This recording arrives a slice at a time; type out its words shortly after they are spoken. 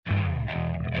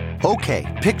Okay,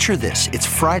 picture this. It's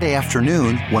Friday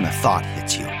afternoon when a thought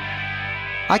hits you.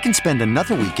 I can spend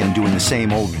another weekend doing the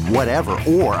same old whatever,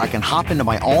 or I can hop into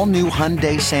my all-new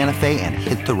Hyundai Santa Fe and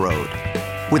hit the road.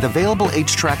 With available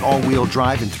H-Track all-wheel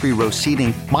drive and 3-row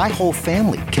seating, my whole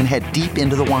family can head deep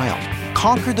into the wild.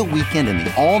 Conquer the weekend in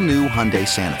the all-new Hyundai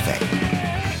Santa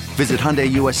Fe. Visit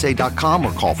HyundaiUSA.com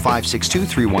or call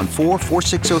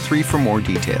 562-314-4603 for more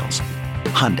details.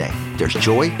 Hyundai, there's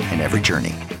joy in every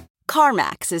journey.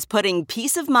 CarMax is putting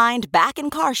peace of mind back in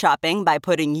car shopping by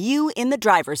putting you in the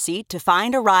driver's seat to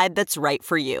find a ride that's right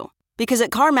for you. Because at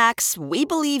CarMax, we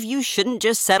believe you shouldn't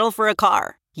just settle for a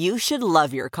car. You should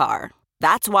love your car.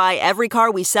 That's why every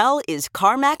car we sell is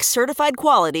CarMax certified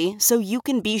quality, so you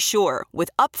can be sure with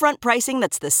upfront pricing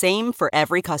that's the same for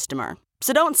every customer.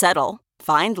 So don't settle.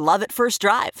 Find love at first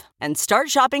drive and start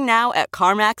shopping now at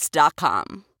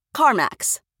CarMax.com.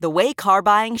 CarMax, the way car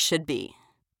buying should be.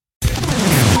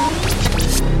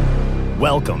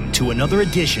 Welcome to another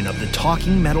edition of the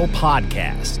Talking Metal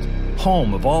Podcast,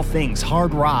 home of all things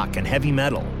hard rock and heavy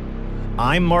metal.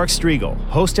 I'm Mark Striegel,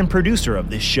 host and producer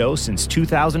of this show since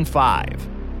 2005.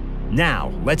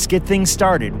 Now, let's get things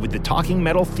started with the Talking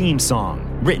Metal theme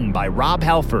song, written by Rob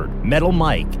Halford, Metal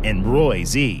Mike, and Roy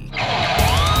Z.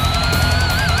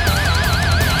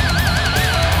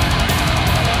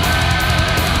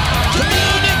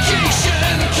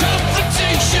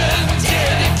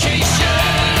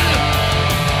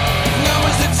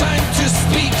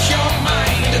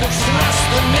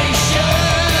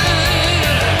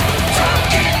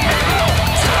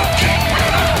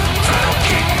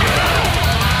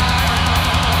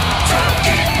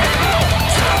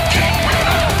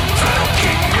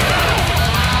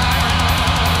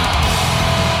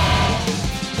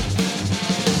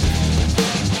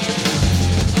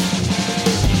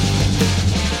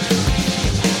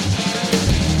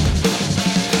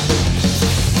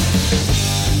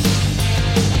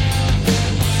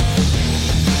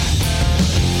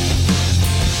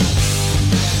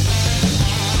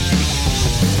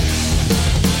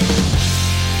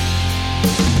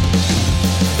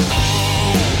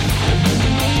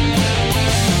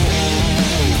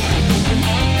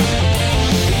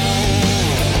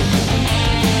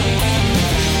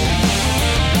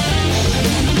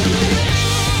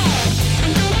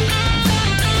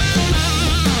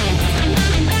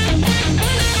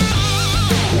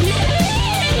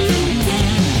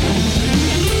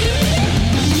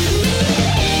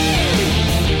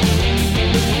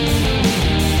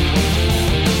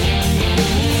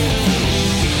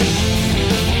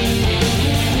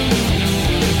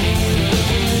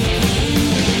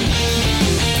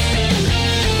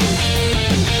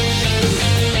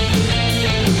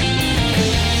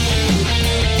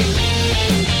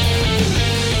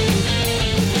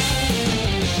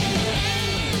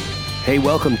 Hey,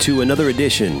 welcome to another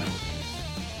edition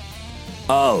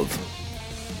of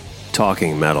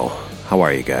Talking Metal. How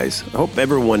are you guys? I hope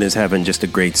everyone is having just a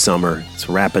great summer. It's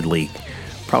rapidly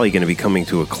probably going to be coming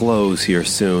to a close here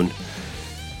soon.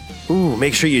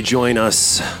 Make sure you join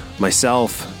us,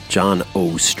 myself, John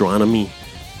Ostronomy,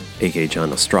 aka John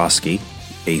Ostrowski,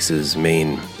 Ace's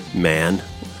main man,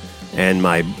 and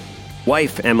my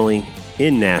wife, Emily,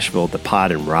 in Nashville at the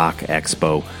Pod and Rock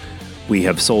Expo. We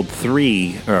have sold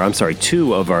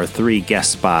two of our 3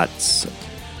 guest spots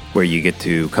where you get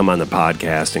to come on the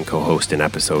podcast and co-host an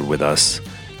episode with us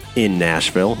in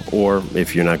Nashville. Or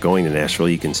if you're not going to Nashville,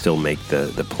 you can still make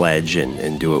the pledge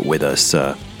and do it with us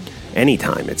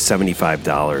anytime. It's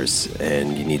 $75,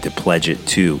 and you need to pledge it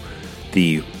to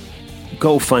the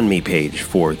GoFundMe page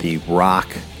for the Rock,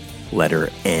 letter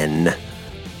N,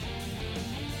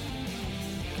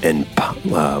 and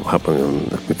I'm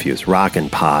confused. Rock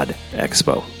and Pod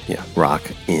Expo. Yeah, Rock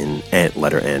in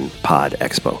letter N, Pod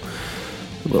Expo.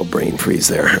 A little brain freeze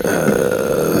there.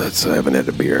 So I haven't had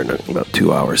a beer in about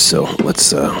 2 hours, so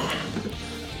let's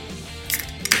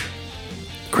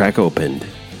crack open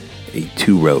a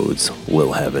Two Roads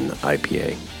Will Heaven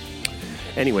IPA.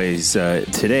 Anyways,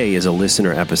 today is a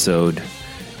listener episode.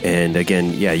 And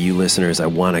again, you listeners, I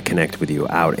want to connect with you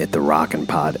out at the Rock and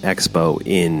Pod Expo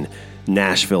in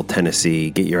Nashville, Tennessee.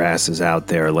 Get your asses out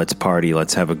there. Let's party.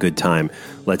 Let's have a good time.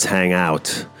 Let's hang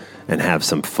out and have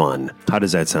some fun. How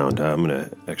does that sound? I'm going to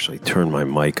actually turn my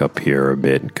mic up here a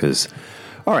bit because,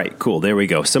 all right, cool. There we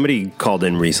go. Somebody called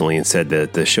in recently and said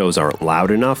that the shows aren't loud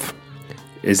enough.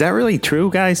 Is that really true,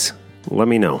 guys? Let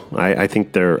me know. I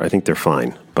think they're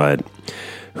fine, but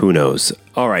who knows?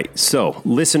 All right. So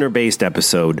listener-based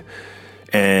episode.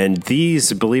 And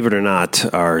these, believe it or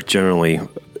not, are generally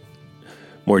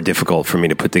more difficult for me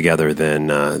to put together than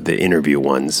the interview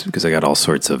ones, because I got all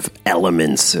sorts of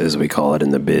elements, as we call it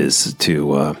in the biz,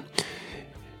 to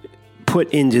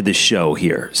put into the show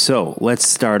here. So let's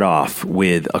start off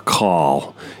with a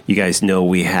call. You guys know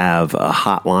we have a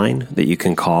hotline that you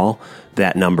can call.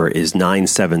 That number is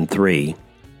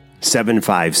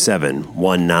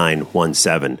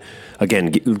 973-757-1917.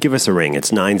 Again, give us a ring.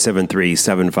 It's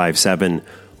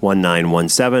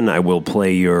 973-757-1917. I will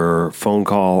play your phone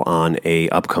call on a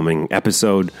upcoming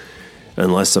episode,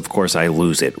 unless, of course, I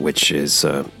lose it, which is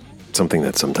something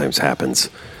that sometimes happens.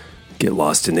 Get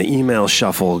lost in the email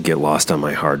shuffle, get lost on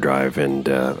my hard drive, and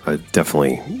I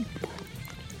definitely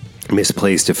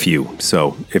misplaced a few.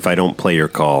 So if I don't play your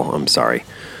call, I'm sorry.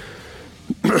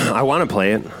 I want to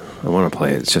play it.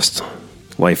 It's just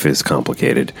life is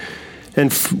complicated. And,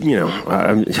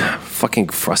 I'm fucking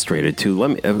frustrated, too.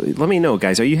 Let me know,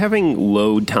 guys. Are you having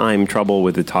load time trouble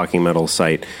with the Talking Metal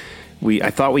site? I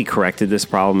thought we corrected this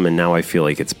problem, and now I feel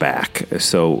like it's back.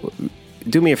 So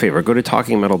do me a favor. Go to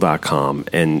talkingmetal.com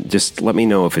and just let me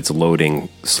know if it's loading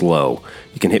slow.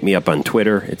 You can hit me up on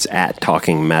Twitter. It's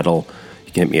 @TalkingMetal.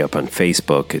 You can hit me up on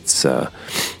Facebook. It's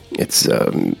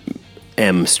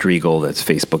M Strigl. That's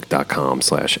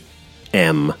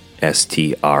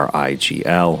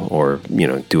facebook.com/MSTRIGL, or,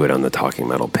 do it on the Talking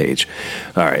Metal page.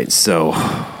 All right. So,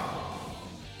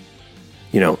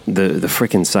 the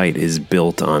frickin' site is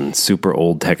built on super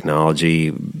old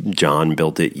technology. John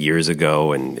built it years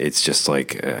ago, and it's just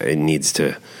like, it's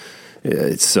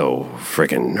so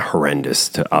frickin' horrendous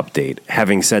to update.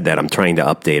 Having said that, I'm trying to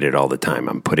update it all the time.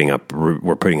 We're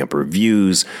putting up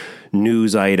reviews,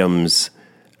 news items.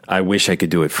 I wish I could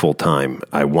do it full time.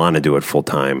 I want to do it full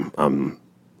time. I'm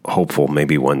hopeful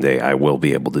maybe one day I will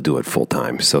be able to do it full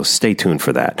time. So stay tuned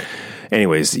for that.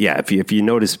 Anyways, yeah, if you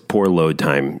notice poor load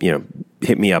time,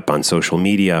 hit me up on social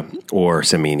media or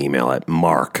send me an email at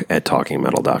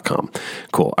mark@talkingmetal.com.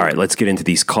 Cool. All right, let's get into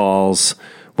these calls.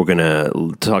 We're going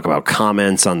to talk about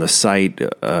comments on the site.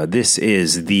 This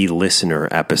is the listener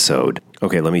episode.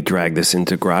 Okay, let me drag this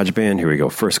into GarageBand. Here we go.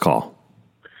 First call.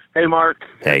 Hey, Mark.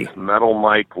 Hey. It's Metal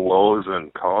Mike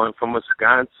Lozen calling from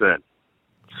Wisconsin.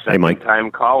 Hey, Mike.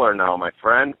 Second-time caller now, my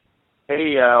friend.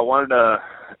 Hey, I wanted to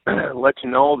let you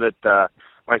know that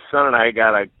my son and I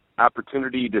got an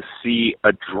opportunity to see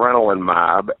Adrenaline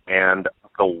Mob and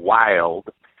The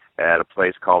Wild at a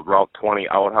place called Route 20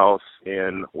 Outhouse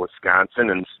in Wisconsin,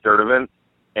 in Sturtevant.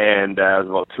 And it was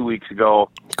about 2 weeks ago.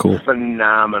 Cool.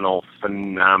 Phenomenal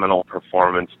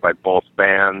performance by both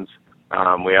bands.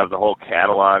 We have the whole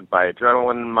catalog by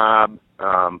Adrenaline Mob.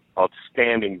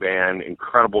 Outstanding band,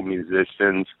 incredible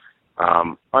musicians,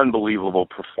 unbelievable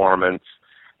performance.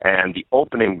 And the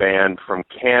opening band from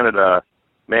Canada,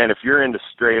 man, if you're into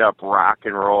straight up rock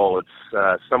and roll, it's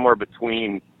somewhere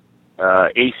between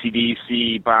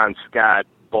AC/DC, Bon Scott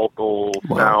vocal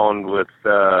sound with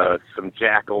some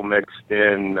Jackal mixed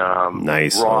in.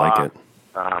 Nice, raw, I like it.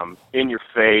 In your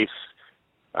face,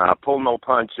 pull no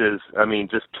punches. I mean,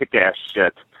 just kick-ass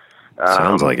shit.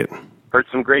 Sounds like it. Heard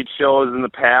some great shows in the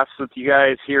past with you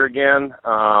guys here again.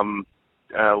 A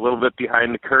little bit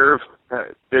behind the curve,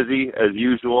 busy as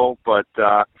usual, but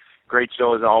great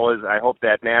show as always. I hope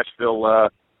that Nashville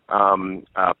Pod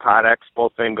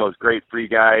Expo thing goes great for you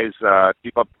guys.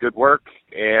 Keep up the good work,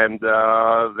 and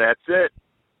that's it.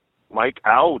 Mike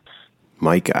out.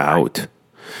 Mike out.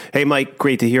 Hey, Mike,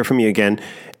 great to hear from you again.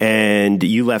 And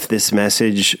you left this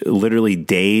message literally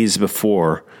days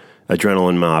before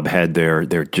Adrenaline Mob had their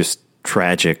just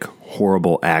tragic,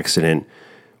 horrible accident.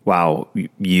 Wow,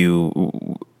 you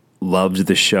loved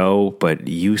the show, but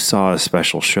you saw a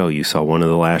special show. You saw one of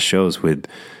the last shows with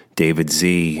David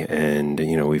Z, and,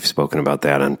 we've spoken about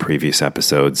that on previous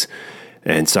episodes.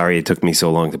 And sorry it took me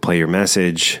so long to play your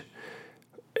message.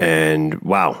 And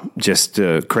wow, just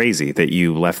crazy that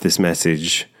you left this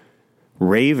message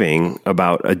raving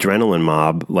about Adrenaline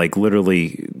Mob, like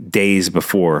literally days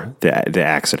before the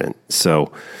accident.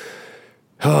 So,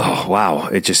 oh, wow,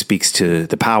 it just speaks to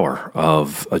the power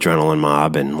of Adrenaline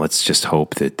Mob, and let's just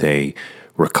hope that they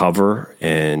recover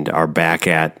and are back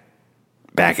at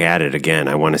it again.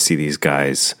 I want to see these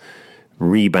guys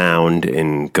rebound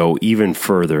and go even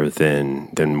further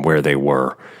than where they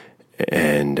were.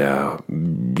 And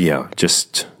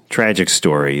just tragic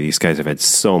story. These guys have had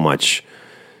so much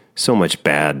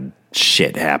bad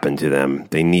shit happen to them.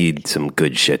 They need some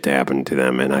good shit to happen to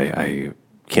them, and I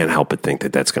can't help but think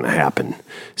that that's going to happen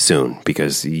soon,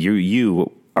 because you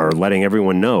are letting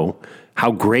everyone know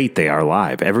how great they are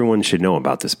live. Everyone should know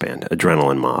about this band,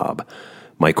 Adrenaline Mob.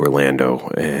 Mike Orlando.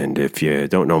 And if you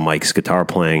don't know Mike's guitar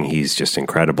playing, he's just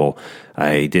incredible.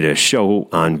 I did a show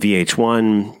on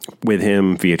VH1 with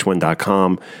him,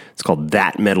 VH1.com. It's called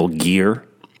That Metal Gear.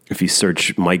 If you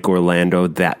search Mike Orlando,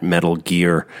 That Metal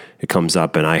Gear, it comes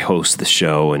up, and I host the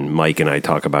show, and Mike and I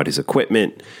talk about his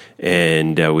equipment,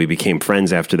 and we became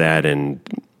friends after that, and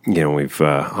we've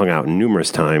hung out numerous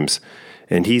times.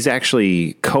 And he's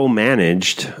actually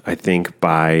co-managed, I think,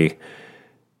 by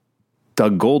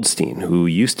Doug Goldstein, who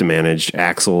used to manage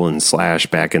Axl and Slash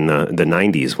back in the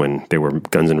 90s when they were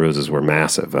Guns N' Roses were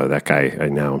massive. That guy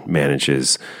now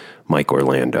manages Mike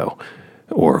Orlando,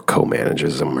 or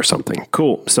co-manages him or something.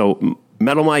 Cool. So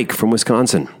Metal Mike from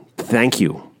Wisconsin, thank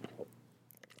you.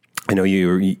 I know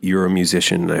you're a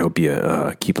musician, and I hope you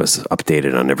keep us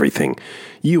updated on everything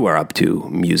you are up to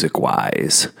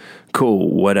music-wise. Cool.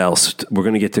 What else? We're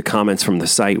going to get to comments from the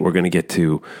site. We're going to get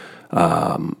to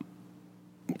some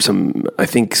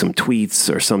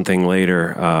tweets or something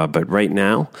later. But right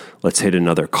now, let's hit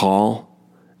another call.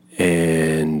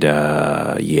 And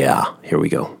here we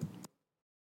go.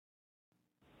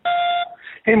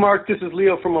 Hey, Mark, this is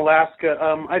Leo from Alaska.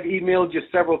 I've emailed you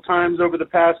several times over the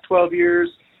past 12 years.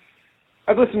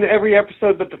 I've listened to every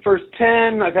episode but the first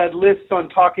 10. I've had lists on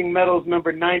Talking Metal's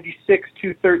number 96,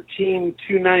 213,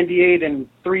 298, and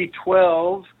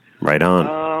 312. Right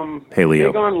on. Hey, Leo.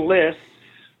 Big on lists.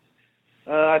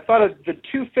 I thought of the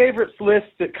two favorites lists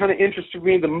that kind of interested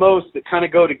me the most that kind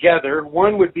of go together.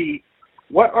 One would be,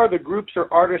 what are the groups or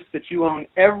artists that you own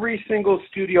every single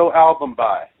studio album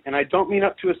by? And I don't mean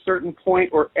up to a certain point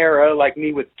or era, like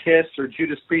me with Kiss or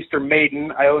Judas Priest or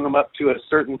Maiden. I own them up to a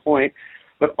certain point,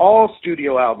 but all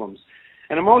studio albums.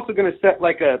 And I'm also going to set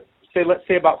let's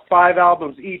say about 5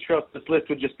 albums each, or else this list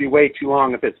would just be way too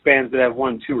long if it's bands that have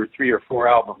 1, 2, or 3, or 4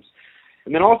 albums.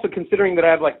 And then also considering that I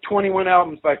have like 21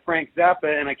 albums by Frank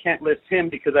Zappa, and I can't list him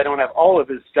because I don't have all of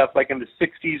his stuff like in the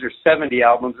 60s or 70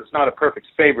 albums. It's not a perfect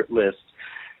favorite list.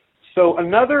 So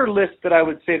another list that I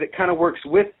would say that kind of works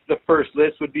with the first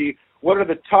list would be, what are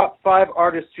the top 5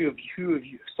 artists who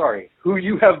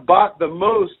you have bought the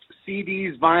most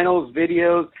CDs, vinyls,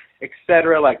 videos,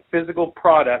 etc., like physical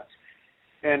product.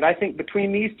 And I think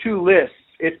between these two lists,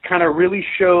 it kind of really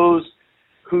shows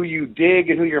who you dig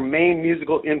and who your main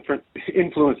musical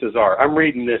influences are. I'm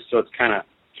reading this, so it's kind of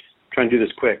trying to do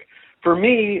this quick. For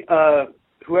me, as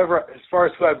far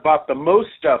as who I've bought the most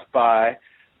stuff by,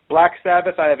 Black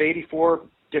Sabbath, I have 84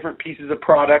 different pieces of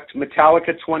product.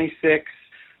 Metallica, 26.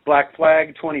 Black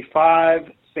Flag, 25.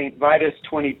 St. Vitus,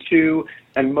 22.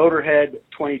 And Motorhead,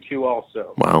 22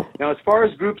 also. Wow. Now, as far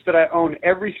as groups that I own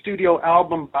every studio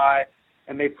album by,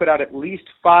 and they put out at least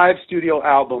 5 studio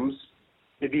albums,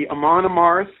 it'd be Amon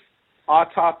Amarth,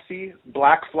 Autopsy,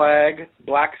 Black Flag,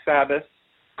 Black Sabbath,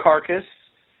 Carcass,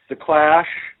 The Clash,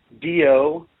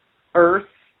 Dio, Earth,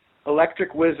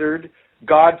 Electric Wizard,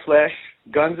 Godflesh,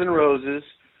 Guns N' Roses,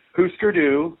 Husker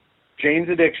Du, Jane's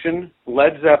Addiction,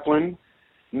 Led Zeppelin,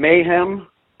 Mayhem,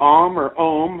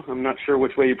 Ohm, I'm not sure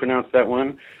which way you pronounce that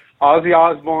one, Ozzy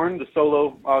Osbourne, the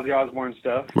solo Ozzy Osbourne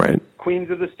stuff, right?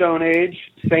 Queens of the Stone Age,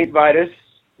 St. Vitus,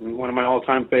 one of my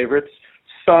all-time favorites,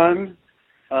 Sun,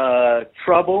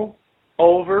 Trouble,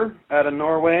 Ulver out of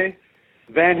Norway,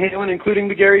 Van Halen, including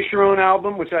the Gary Cherone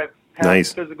album, which I have a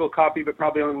physical copy but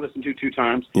probably only listened to 2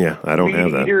 times. Yeah, I don't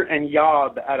have that. Eater and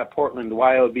Yob out of Portland,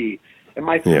 YOB. And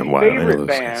my favorite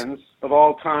bands of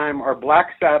all time are Black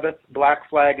Sabbath, Black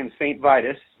Flag, and St.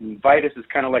 Vitus. And Vitus is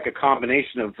kind of like a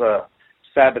combination of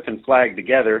Sabbath and Flag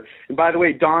together. And by the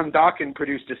way, Don Dokken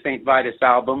produced a St. Vitus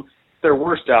album, their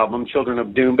worst album, Children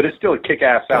of Doom, but it's still a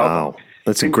kick-ass album. Wow,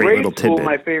 that's a great little tidbit. In grade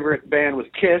school, my favorite band was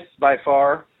Kiss, by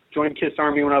far. Joined Kiss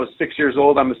Army when I was 6 years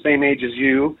old. I'm the same age as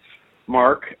you,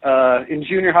 Mark. In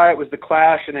junior high, it was The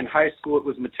Clash, and in high school, it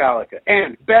was Metallica.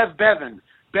 And Bev Bevan.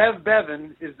 Bev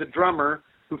Bevan is the drummer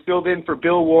who filled in for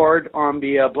Bill Ward on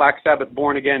the Black Sabbath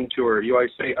Born Again tour. You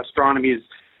always say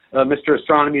Mr.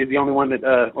 Astronomy is the only one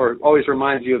that, or always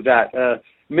reminds you of that.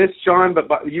 Miss John,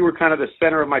 but you were kind of the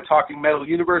center of my Talking Metal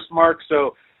universe, Mark,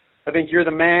 so I think you're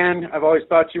the man. I've always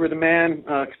thought you were the man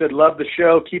because I love the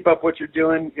show. Keep up what you're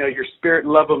doing. Your spirit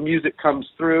and love of music comes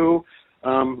through.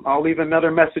 I'll leave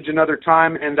another message another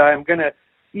time, and I'm going to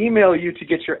email you to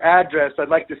get your address. I'd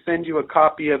like to send you a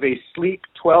copy of a sleek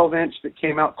 12-inch that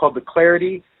came out called The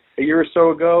Clarity a year or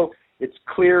so ago. It's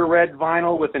clear red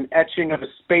vinyl with an etching of a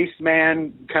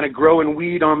spaceman kind of growing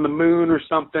weed on the moon or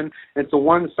something. And it's a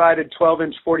one-sided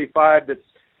 12-inch 45 that's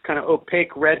kind of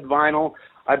opaque red vinyl.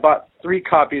 I bought 3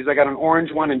 copies. I got an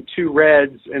orange one and 2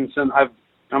 reds, and so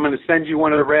I'm going to send you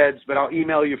one of the reds, but I'll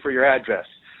email you for your address.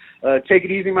 Take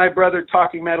it easy, my brother.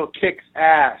 Talking Metal kicks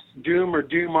ass. Doom or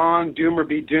doom on, doom or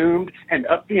be doomed, and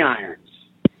up the irons.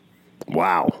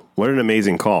 Wow. What an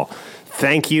amazing call.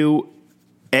 Thank you,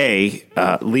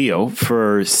 Leo,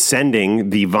 for sending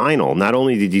the vinyl. Not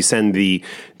only did you send the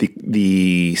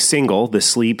single, the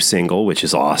Sleep single, which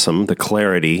is awesome, the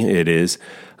Clarity it is,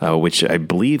 which I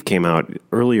believe came out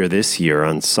earlier this year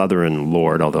on Southern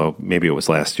Lord, although maybe it was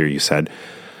last year you said.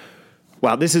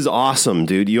 Wow, this is awesome,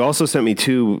 dude. You also sent me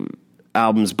 2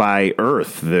 albums by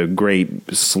Earth, the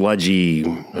great sludgy,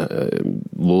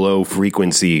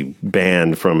 low-frequency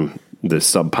band from the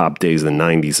sub-pop days of the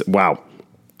 90s. Wow.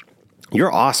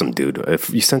 You're awesome, dude. If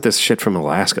you sent this shit from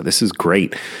Alaska, this is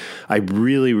great. I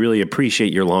really, really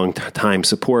appreciate your long-time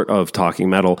support of Talking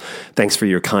Metal. Thanks for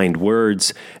your kind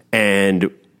words. And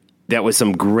that was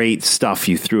some great stuff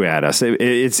you threw at us.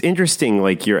 It's interesting,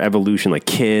 like your evolution, like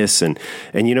Kiss, and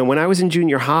you know, when I was in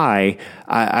junior high,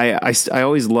 I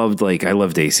always loved, I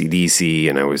loved AC/DC,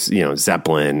 and I was, you know,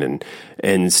 Zeppelin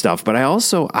and stuff. But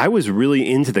I was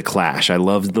really into the Clash. I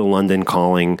loved the London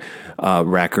Calling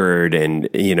record, and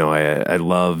you know, I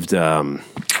loved.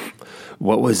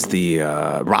 What was the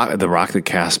Rock the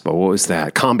Casbah? What was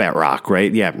that? Combat Rock,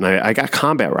 right? Yeah, I got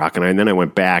Combat Rock, and then I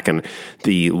went back, and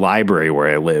the library where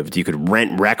I lived, you could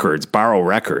rent records, borrow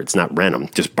records, not rent them,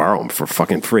 just borrow them for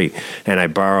fucking free. And I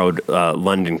borrowed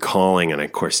London Calling, and I,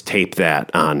 of course, taped that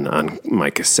on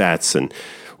my cassettes. And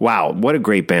wow, what a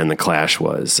great band the Clash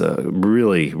was!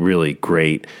 Really, really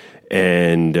great.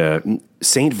 And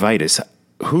St. Vitus.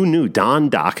 Who knew Don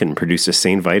Dokken produced a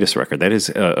St. Vitus record? That is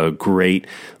a great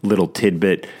little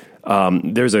tidbit.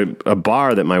 There's a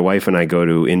bar that my wife and I go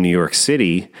to in New York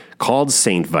City called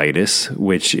St. Vitus,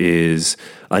 which is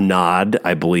a nod,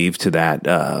 I believe, to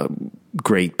that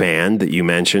great band that you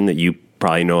mentioned that you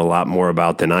probably know a lot more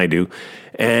about than I do.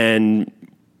 And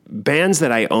bands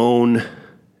that I own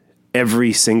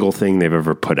every single thing they've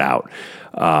ever put out.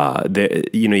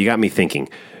 You know, you got me thinking.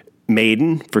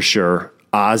 Maiden, for sure.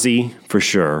 Ozzy, for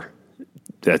sure.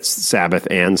 That's Sabbath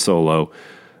and solo.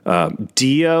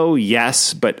 Dio,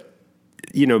 yes, but,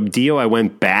 you know, Dio, I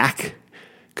went back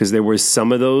because there were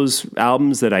some of those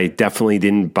albums that I definitely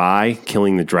didn't buy,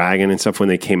 Killing the Dragon and stuff, when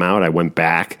they came out. I went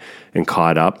back and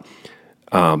caught up.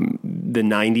 The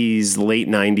 90s, late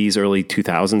 90s, early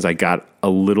 2000s, I got a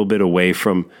little bit away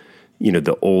from, you know,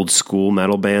 the old school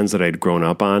metal bands that I'd grown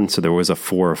up on. So there was a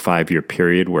 4 or 5 year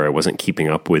period where I wasn't keeping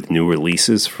up with new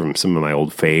releases from some of my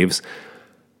old faves.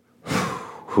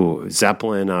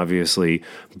 Zeppelin, obviously.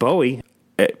 Bowie.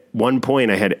 At one point,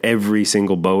 I had every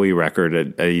single Bowie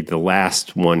record. The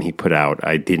last one he put out,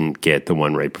 I didn't get the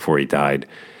one right before he died.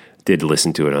 Did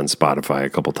listen to it on Spotify a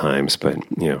couple times, but,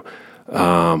 you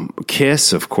know.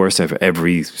 Kiss, of course, I have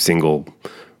every single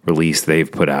release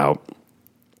they've put out,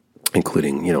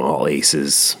 including, you know, all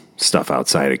Ace's stuff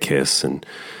outside of Kiss and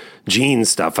Gene's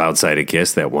stuff outside of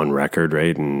Kiss, that one record,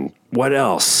 right? And what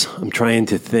else? I'm trying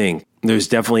to think. There's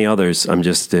definitely others. I'm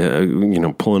just, you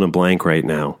know, pulling a blank right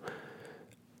now.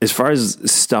 As far as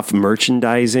stuff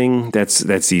merchandising,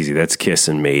 that's easy. That's Kiss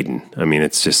and Maiden. I mean,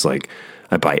 it's just like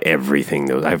I buy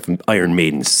everything. I have Iron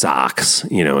Maiden socks.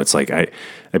 You know, it's like I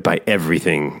buy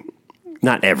everything.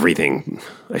 Not everything.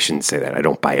 I shouldn't say that. I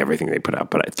don't buy everything they put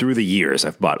out, but through the years,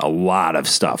 I've bought a lot of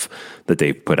stuff that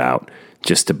they've put out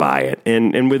just to buy it.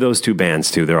 And with those 2 bands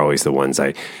too, they're always the ones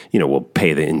I, you know, will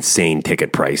pay the insane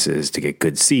ticket prices to get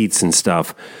good seats and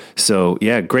stuff. So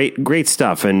yeah, great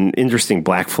stuff. And interesting.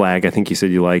 Black Flag, I think you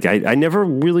said you like. I never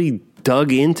really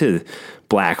dug into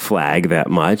Black Flag that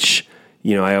much.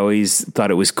 You know, I always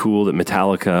thought it was cool that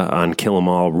Metallica on Kill 'Em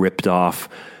All ripped off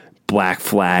Black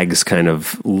Flag's kind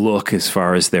of look as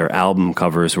far as their album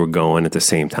covers were going at the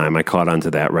same time. I caught onto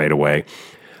that right away.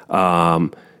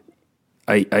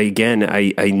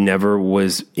 I never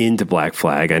was into Black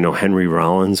Flag. I know Henry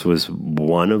Rollins was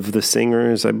one of the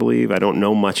singers, I believe. I don't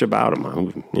know much about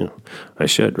him. You know, I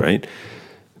should, right?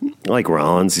 I like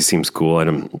Rollins. He seems cool. I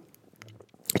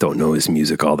don't know his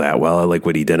music all that well. I like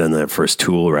what he did on that first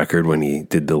Tool record when he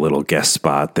did the little guest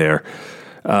spot there.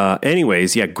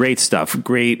 Anyways, yeah, great stuff.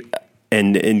 Great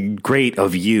and great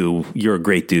of you. You're a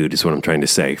great dude is what I'm trying to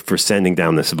say for sending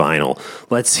down this vinyl.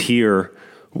 Let's hear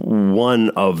one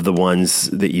of the ones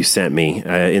that you sent me.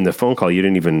 In the phone call, you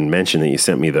didn't even mention that you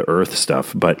sent me the Earth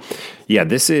stuff. But yeah,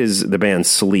 this is the band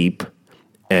Sleep,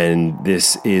 and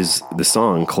this is the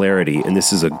song Clarity. And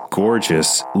this is a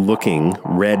gorgeous looking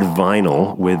red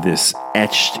vinyl with this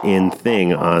etched in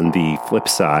thing on the flip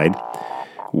side,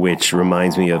 which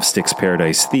reminds me of Styx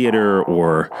Paradise Theater,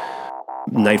 or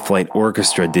Night Flight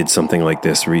Orchestra did something like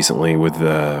this recently with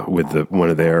one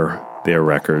of their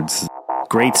records.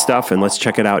 Great stuff, and let's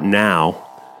check it out now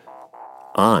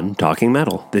on Talking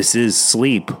Metal. This is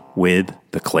Sleep with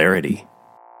the Clarity.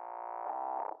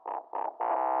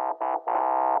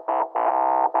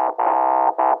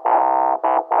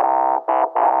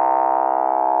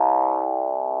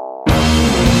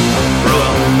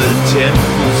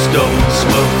 temple stone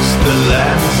smokes the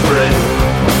land spread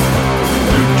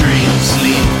through dream,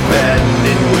 sleep, and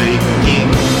in waking.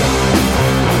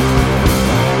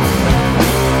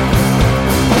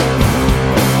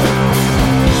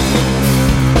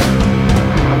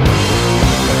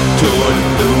 Toward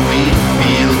the wheat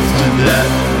fields to that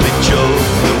which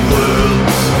owes the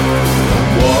worlds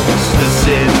walks the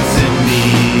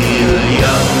Centennial.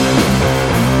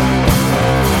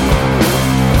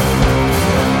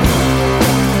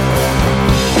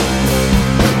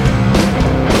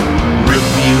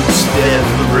 Rebukes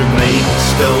death, remains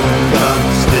stone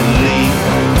constantly.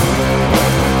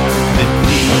 The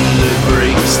dealer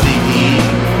breaks the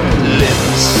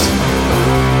lips.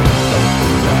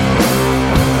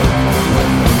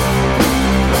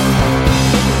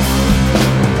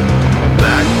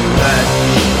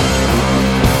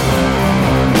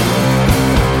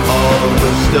 All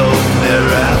the stone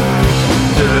thereafter.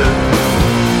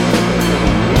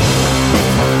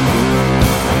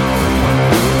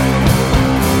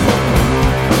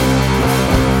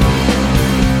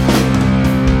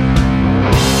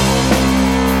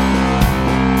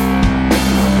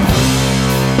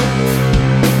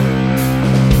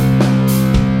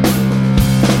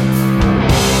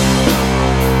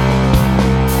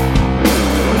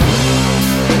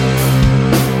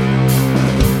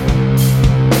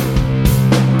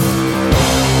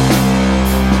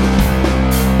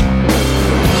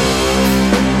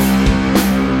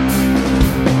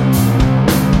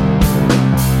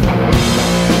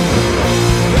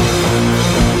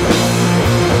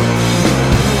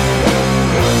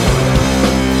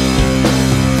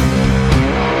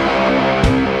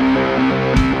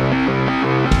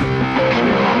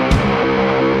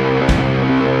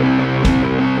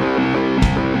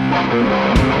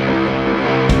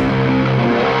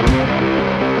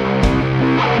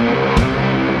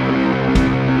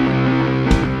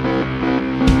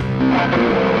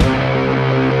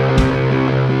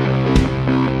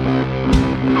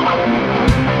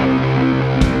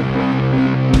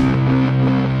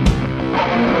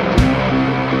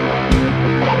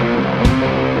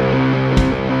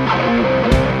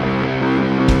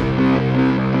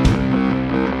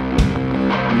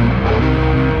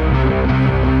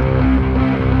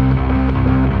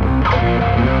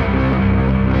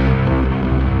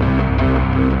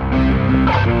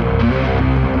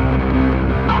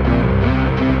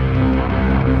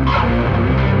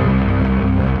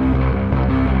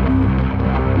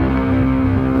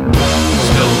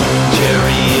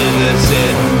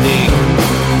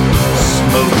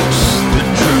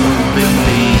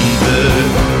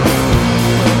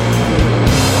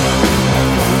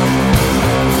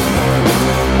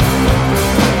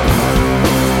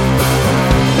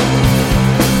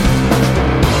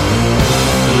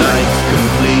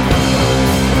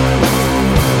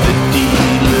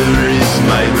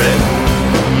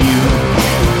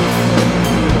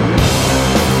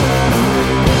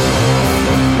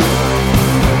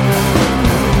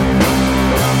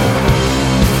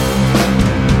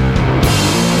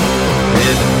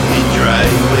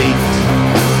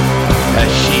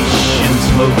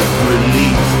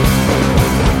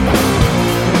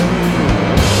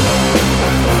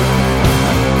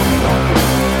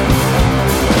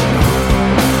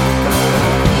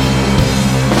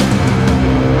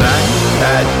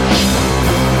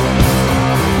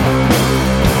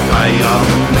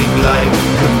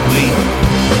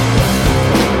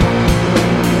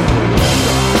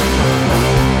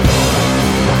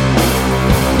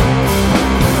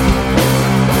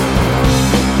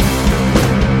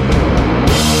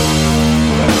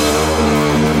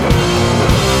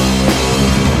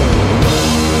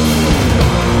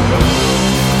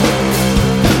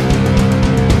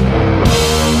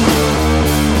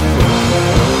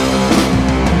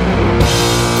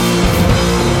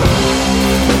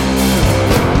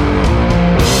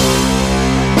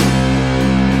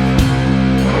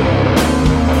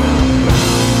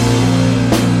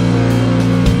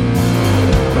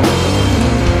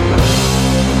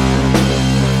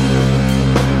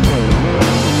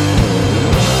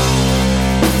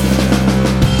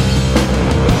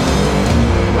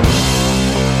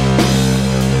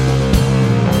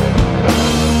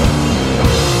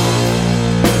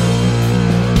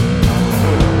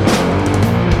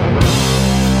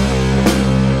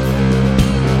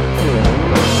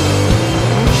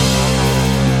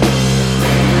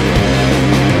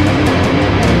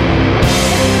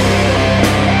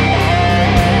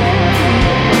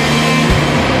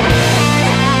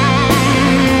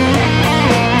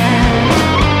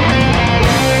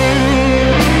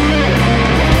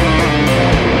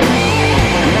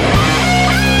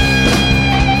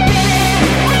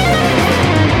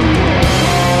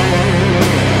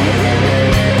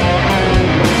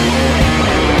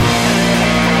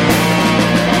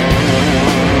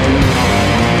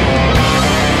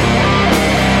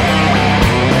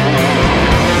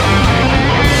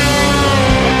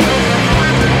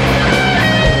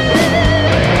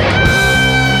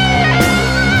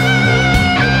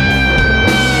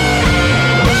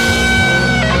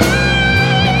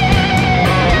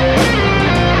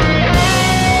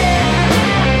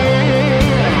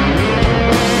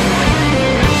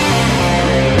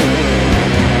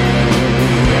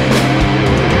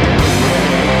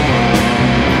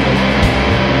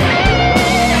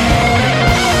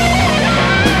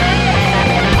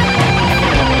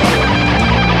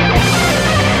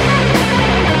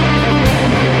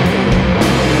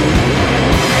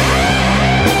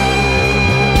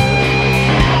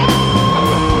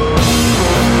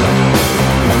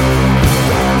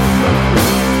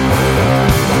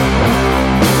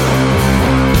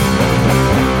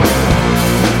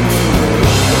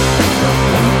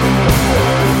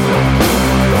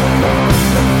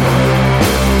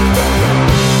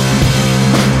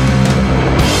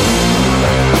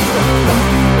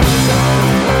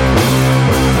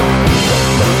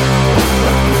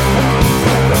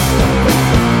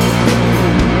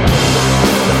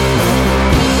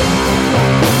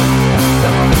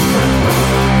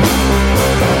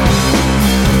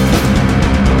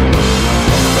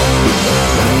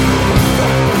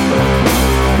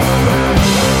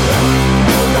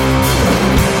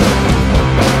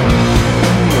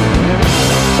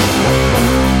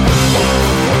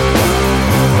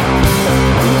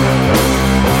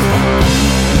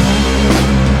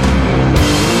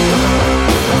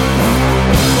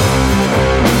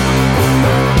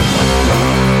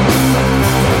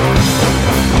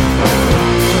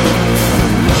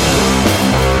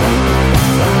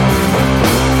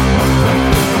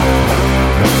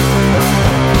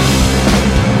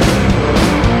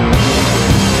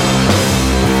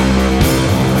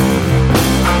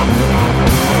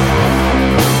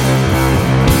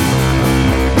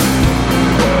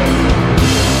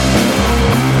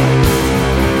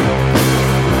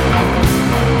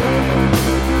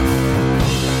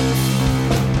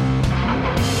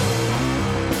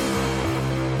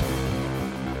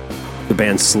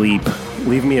 band Sleep,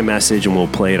 leave me a message and we'll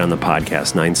play it on the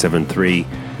podcast.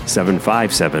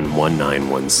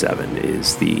 973-757-1917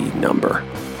 is the number.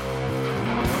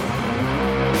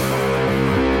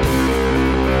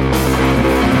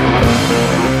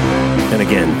 And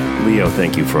again, Leo,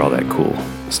 thank you for all that cool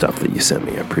stuff that you sent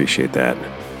me. I appreciate that.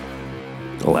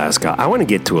 Alaska. I want to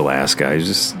get to Alaska. I was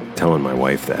just telling my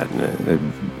wife that.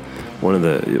 One of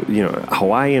the,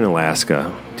 Hawaii and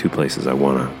Alaska, two places I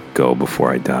want to go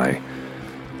before I die,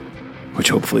 which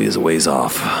hopefully is a ways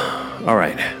off. All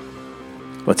right.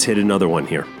 Let's hit another one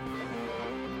here.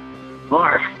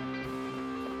 Mark,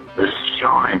 this is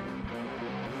Sean.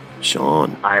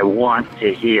 Sean. I want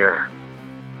to hear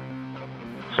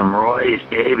some Roy's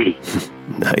Baby.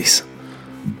 Nice.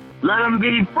 Let him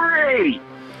be free.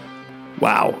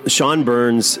 Wow. Sean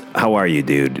Burns, how are you,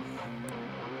 dude?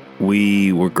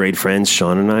 We were great friends,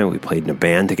 Sean and I. We played in a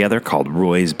band together called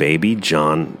Roy's Baby.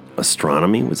 John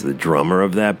Astronomy was the drummer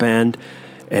of that band.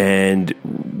 And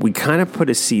we kind of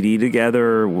put a CD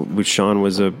together, which Sean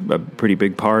was a pretty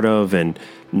big part of, and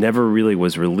never really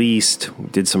was released. We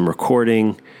did some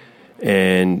recording.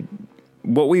 And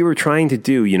what we were trying to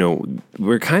do,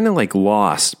 we're kind of like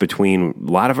lost between,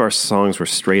 a lot of our songs were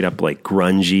straight up like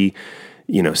grungy,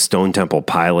 Stone Temple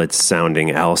Pilots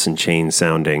sounding, Alice in Chains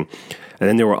sounding. And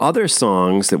then there were other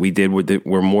songs that we did that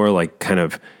were more like kind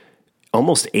of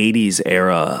almost 80s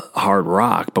era hard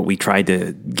rock, but we tried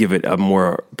to give it a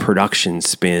more production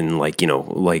spin, like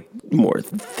more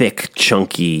thick,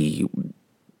 chunky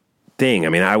thing. I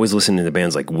mean, I was listening to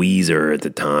bands like Weezer at the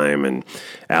time and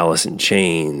Alice in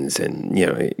Chains and,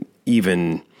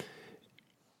 even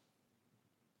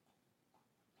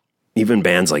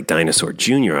bands like Dinosaur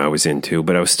Jr. I was into,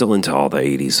 but I was still into all the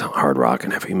 80s hard rock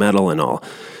and heavy metal and all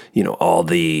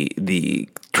the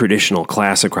traditional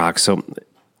classic rock. So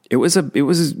it was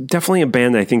definitely a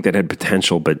band I think that had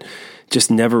potential, but just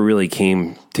never really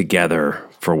came together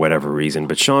for whatever reason.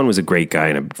 But Sean was a great guy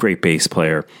and a great bass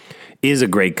player, is a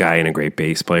great guy and a great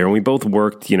bass player. And we both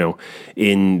worked,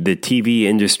 in the TV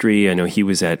industry. I know he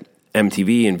was at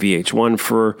MTV and VH1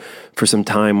 for some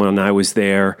time when I was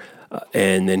there.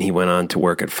 And then he went on to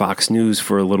work at Fox News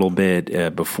for a little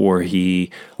bit before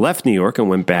he left New York and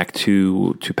went back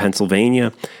to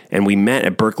Pennsylvania. And we met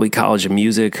at Berklee College of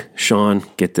Music. Sean,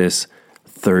 get this,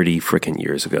 30 freaking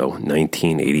years ago,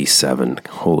 1987.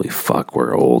 Holy fuck,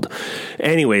 we're old.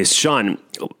 Anyways, Sean,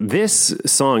 this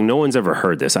song, no one's ever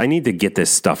heard this. I need to get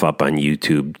this stuff up on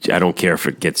YouTube. I don't care if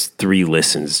it gets 3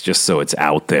 listens, just so it's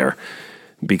out there.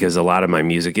 Because a lot of my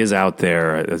music is out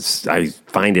there. I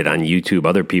find it on YouTube.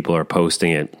 Other people are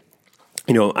posting it.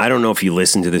 I don't know if you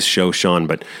listen to this show, Sean,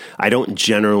 but I don't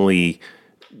generally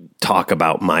talk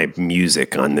about my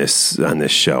music on this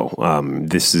show.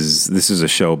 This is a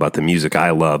show about the music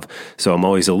I love. So I'm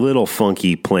always a little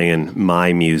funky playing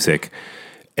my music.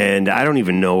 And I don't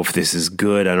even know if this is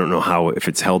good. I don't know if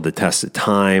it's held the test of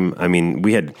time. I mean,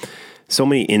 we had so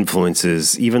many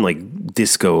influences, even like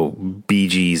disco Bee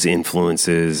Gees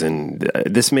influences, and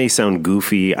this may sound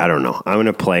goofy. I don't know. I'm going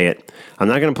to play it. I'm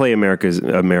not going to play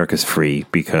America's Free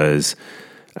because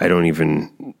I don't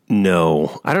even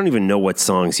know what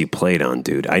songs you played on,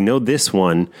 dude. I know this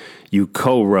one you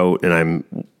co-wrote, and I'm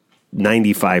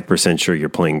 95% sure you're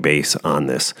playing bass on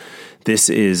this. This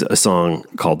is a song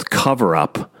called Cover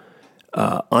Up,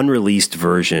 unreleased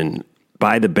version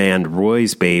by the band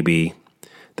Roy's Baby.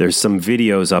 There's some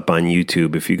videos up on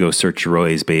YouTube. If you go search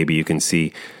Roy's Baby, you can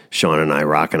see Sean and I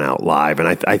rocking out live. And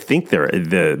I think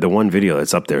the one video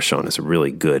that's up there, Sean, is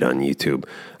really good on YouTube.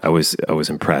 I was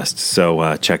impressed.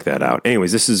 So check that out.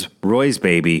 Anyways, this is Roy's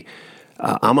Baby.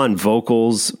 I'm on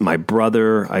vocals. My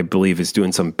brother, I believe, is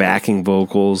doing some backing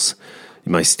vocals.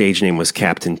 My stage name was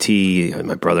Captain T.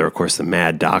 My brother, of course, the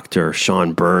Mad Doctor.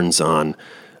 Sean Burns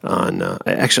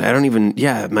actually, I don't even,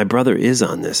 my brother is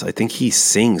on this. I think he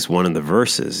sings one of the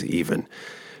verses even,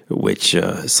 which,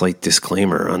 slight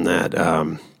disclaimer on that.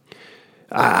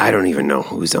 I don't even know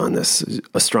who's on this.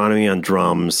 Astronomy on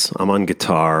drums. I'm on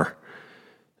guitar.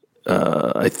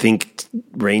 I think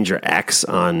Ranger X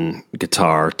on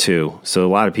guitar too. So a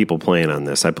lot of people playing on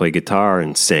this. I play guitar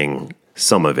and sing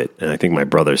some of it. And I think my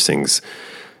brother sings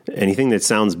anything that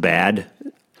sounds bad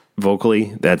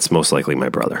vocally, that's most likely my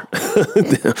brother.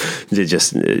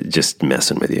 just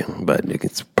messing with you, but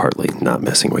it's partly not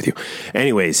messing with you.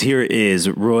 Anyways, here is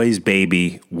Roy's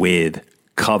Baby with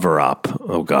Cover Up.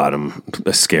 Oh God, I'm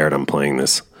scared I'm playing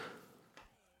this.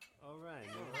 All right.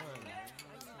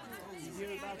 You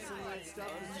hear about some of that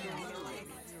stuff?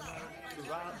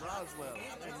 Roswell.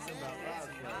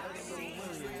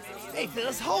 Hey,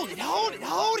 fellas, hold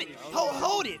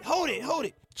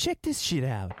it. Check this shit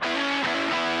out.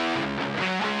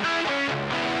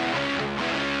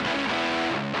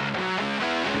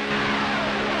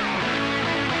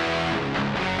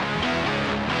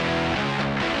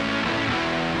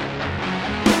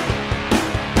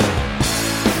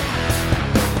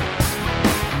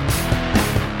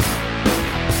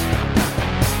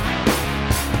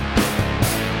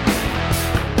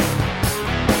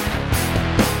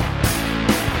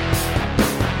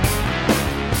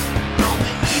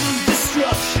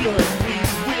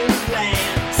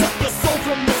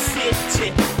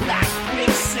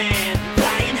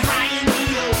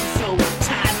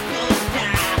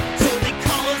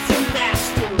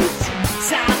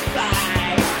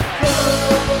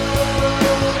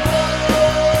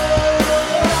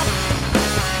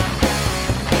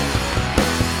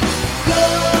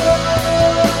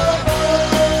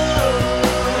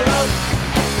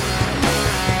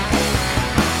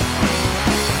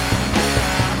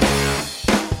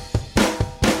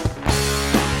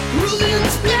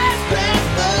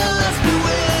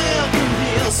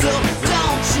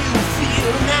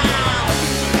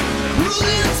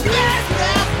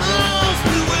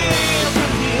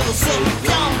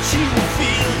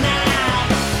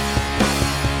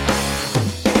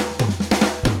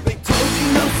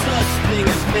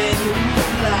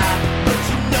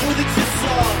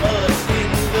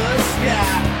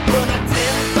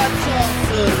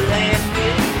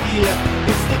 fear.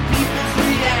 It's the people's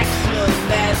reaction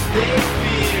that they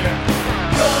fear.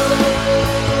 Go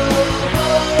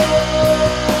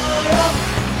up.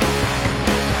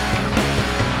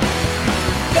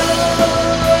 Go up.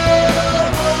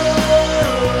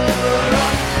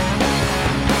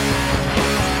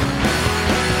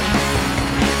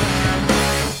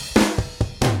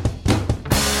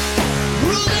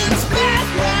 Ruling's bad,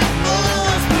 right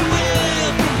must beware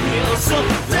from here. So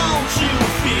don't you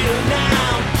feel now?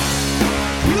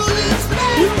 Ruling's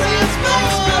bad, right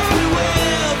must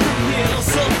beware from here.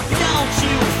 So don't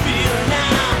you feel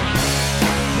now?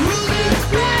 Ruling's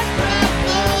bad, right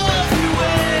must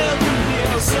beware from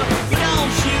here. So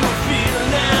don't you feel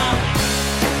now?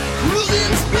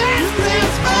 Ruling's bad,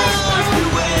 right must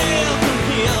beware from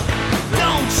here.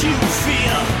 Don't you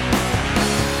feel?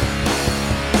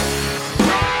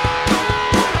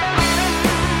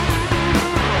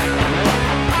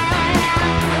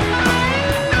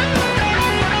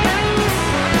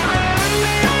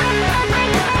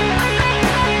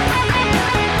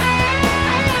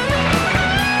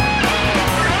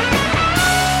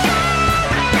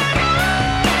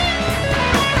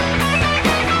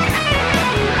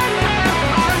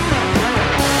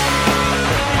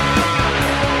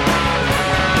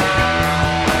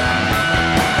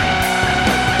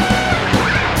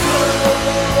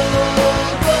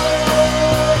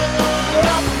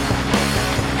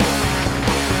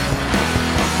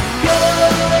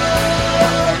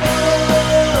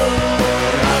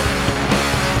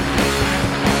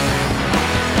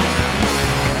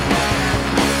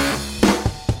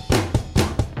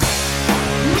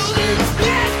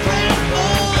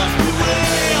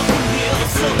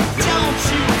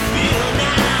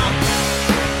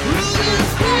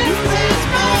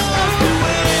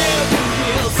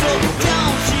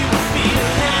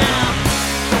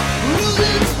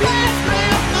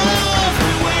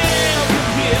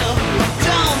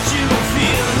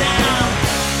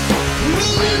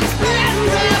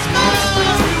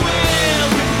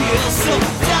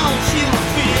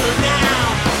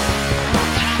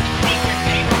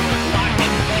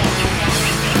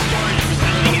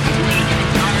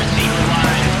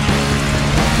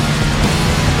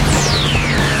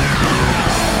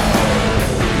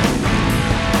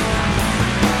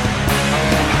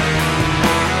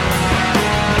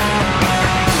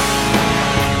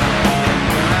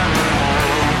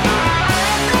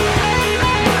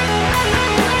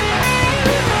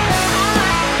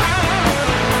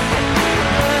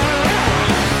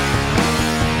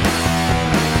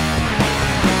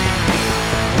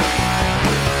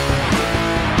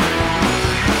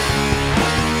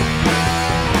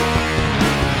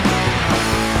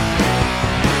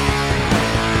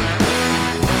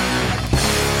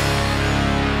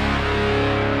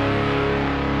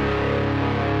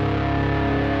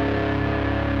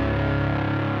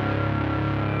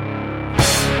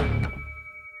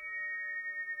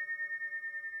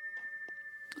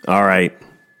 All right.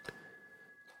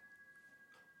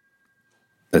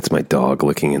 That's my dog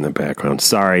licking in the background.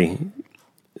 Sorry,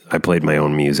 I played my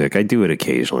own music. I do it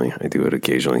occasionally.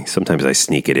 Sometimes I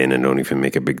sneak it in and don't even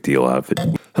make a big deal out of it.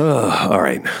 All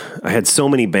right. I had so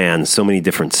many bands, so many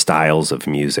different styles of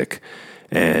music.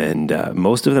 And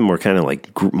most of them were kind of like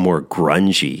more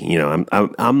grungy. You know,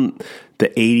 I'm the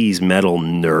 80s metal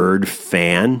nerd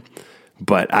fan.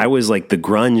 But I was like the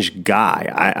grunge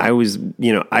guy. I was,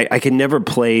 you know, I could never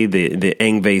play the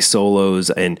Yngwie solos,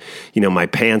 and, you know, my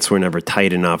pants were never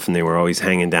tight enough and they were always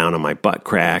hanging down on my butt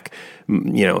crack.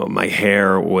 You know, my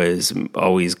hair was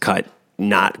always cut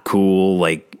not cool,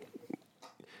 like,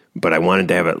 but I wanted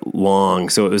to have it long.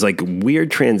 So it was like a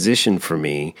weird transition for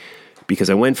me,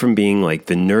 because I went from being like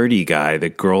the nerdy guy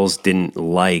that girls didn't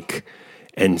like,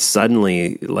 and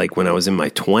suddenly, like when I was in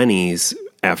my 20s,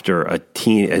 after a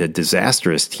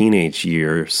disastrous teenage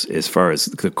years, as far as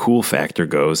the cool factor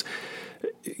goes,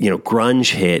 you know,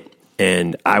 grunge hit,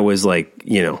 and I was like,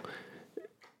 you know,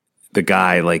 the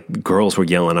guy, like girls were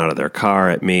yelling out of their car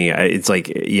at me. It's like,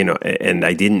 you know, and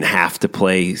I didn't have to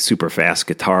play super fast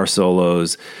guitar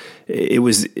solos. It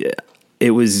was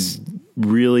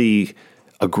really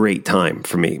a great time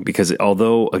for me, because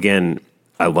although, again,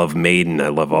 I love Maiden, I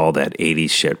love all that 80s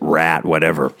shit, Rat,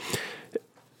 whatever,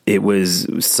 it was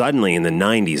suddenly in the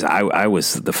 90s, I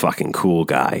was the fucking cool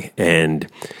guy. And,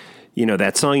 you know,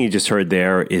 that song you just heard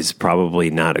there is probably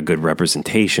not a good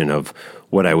representation of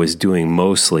what I was doing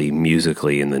mostly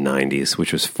musically in the 90s,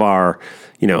 which was far,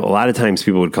 you know, a lot of times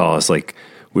people would call us like,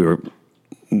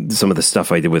 some of the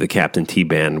stuff I did with the Captain T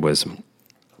Band was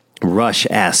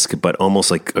Rush-esque, but almost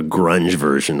like a grunge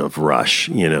version of Rush,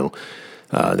 you know.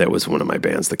 That was one of my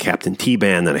bands, the Captain T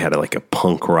Band. Then I had like a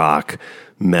punk rock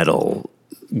metal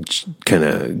kind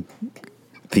of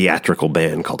theatrical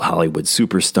band called Hollywood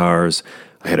Superstars.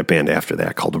 I had a band after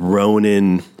that called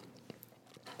Ronin.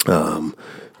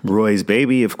 Roy's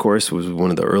Baby, of course, was one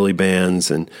of the early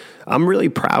bands, and I'm really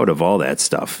proud of all that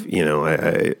stuff. You know,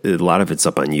 a lot of it's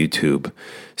up on YouTube.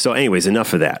 So anyways,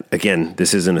 enough of that. Again,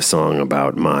 this isn't a song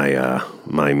about my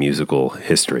my musical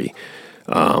history,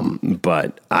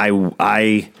 but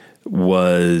I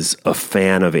was a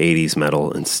fan of 80s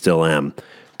metal and still am.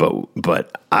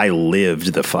 But I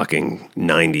lived the fucking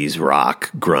 90s rock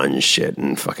grunge shit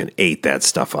and fucking ate that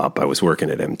stuff up. I was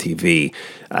working at MTV.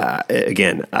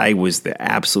 Again, I was the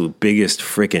absolute biggest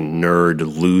freaking nerd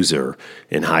loser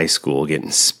in high school, getting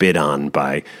spit on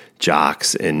by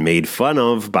jocks and made fun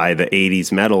of by the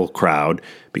 80s metal crowd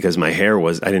because my hair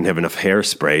I didn't have enough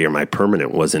hairspray or my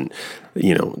permanent wasn't,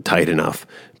 tight enough.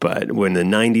 But when the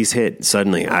 90s hit,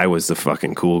 suddenly I was the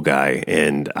fucking cool guy,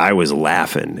 and I was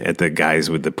laughing at the guys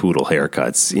with the poodle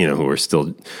haircuts, who were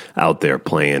still out there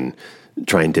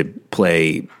trying to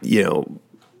play,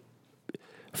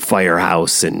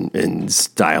 Firehouse and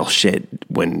style shit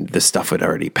when the stuff had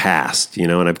already passed,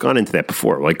 and I've gone into that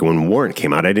before. Like when Warrant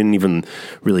came out, I didn't even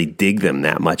really dig them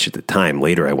that much at the time.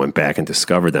 Later, I went back and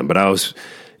discovered them, but I was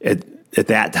at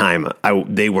that time,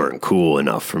 they weren't cool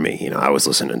enough for me. I was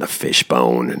listening to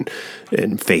Fishbone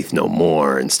and Faith No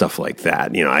More and stuff like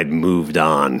that. I'd moved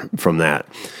on from that.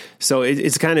 So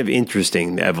it's kind of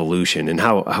interesting, the evolution, and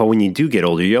how when you do get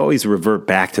older, you always revert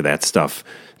back to that stuff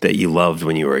that you loved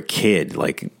when you were a kid.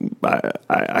 Like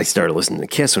I started listening to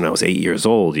Kiss when I was 8 years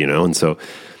old, and so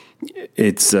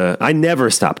it's I never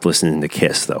stopped listening to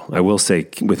Kiss, though. I will say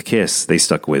with Kiss, they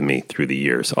stuck with me through the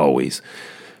years, always.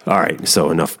 All right,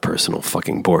 so enough personal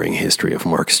fucking boring history of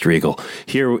Mark Striegel.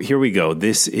 Here we go.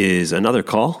 This is another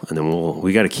call, and then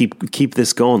we got to keep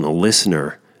this going. The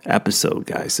listener episode,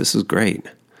 guys. This is great.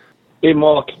 Hey,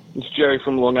 Mark. It's Jerry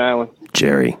from Long Island.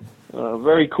 Jerry.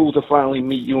 Very cool to finally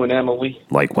meet you and Emily.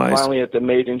 Likewise. Finally at the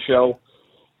Maiden show.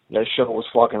 That show was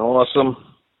fucking awesome.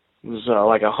 It was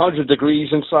like 100 degrees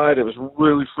inside. It was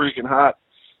really freaking hot.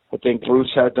 I think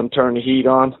Bruce had them turn the heat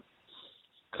on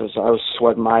because I was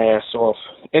sweating my ass off.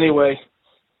 Anyway,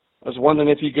 I was wondering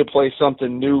if you could play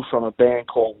something new from a band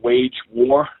called Wage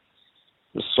War.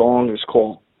 The song is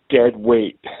called Dead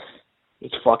Weight.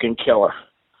 It's fucking killer.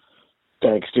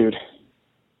 Thanks, dude.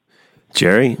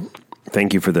 Jerry,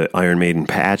 thank you for the Iron Maiden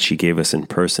patch you gave us in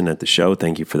person at the show.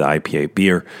 Thank you for the IPA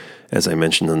beer, as I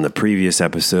mentioned in the previous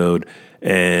episode.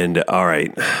 And all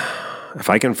right, if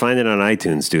I can find it on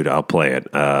iTunes, dude, I'll play it.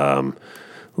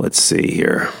 Let's see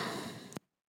here.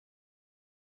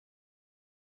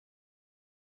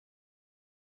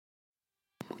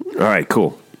 All right,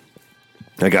 cool.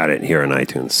 I got it here on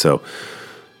iTunes. So,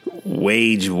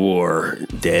 Wage War,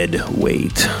 Dead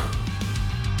Weight.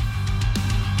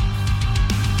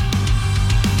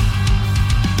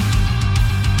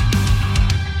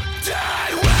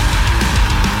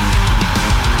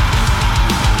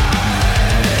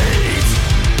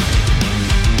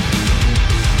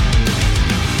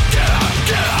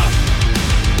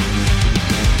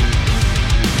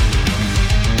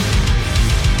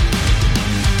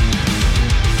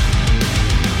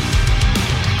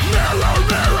 Mirror,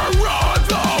 mirror on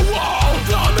the wall,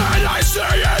 the man I see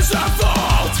is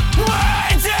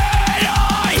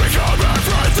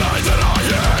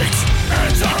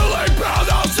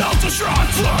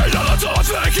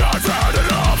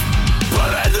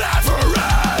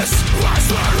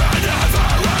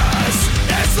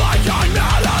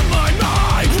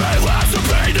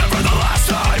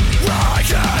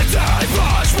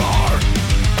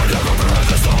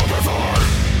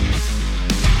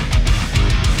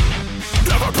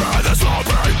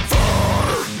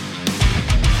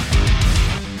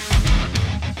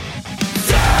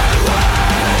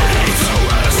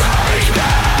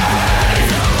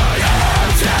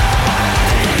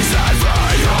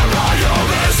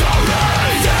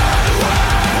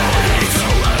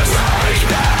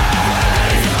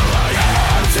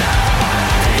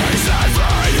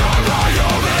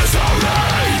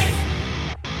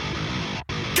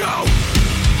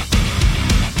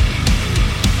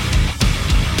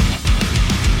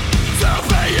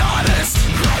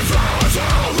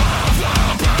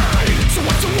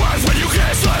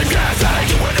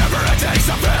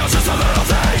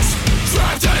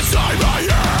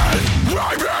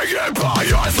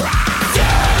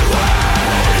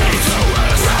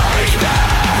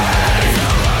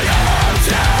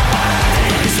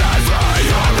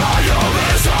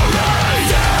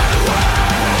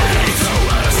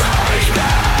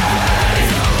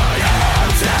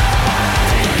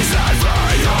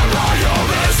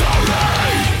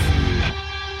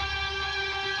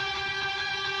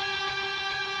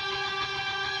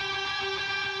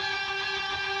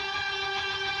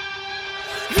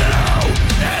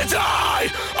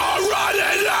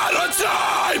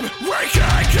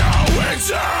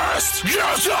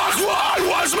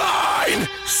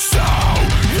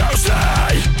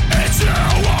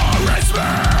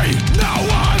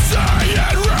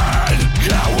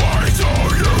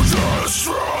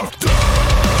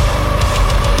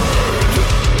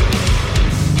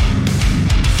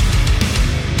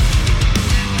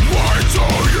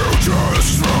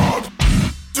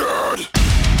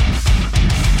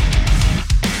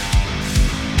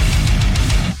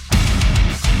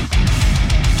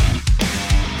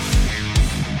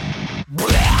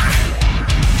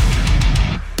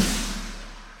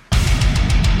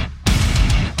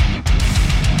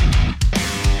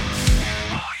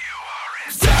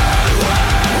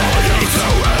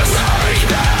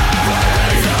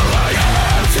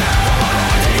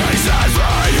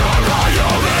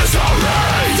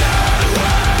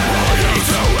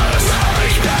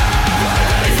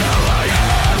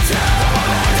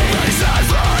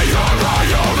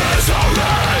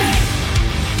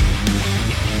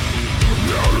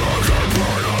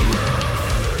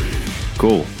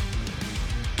Cool.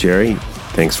 Jerry,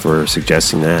 thanks for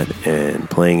suggesting that and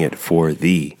playing it for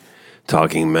the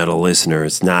Talking Metal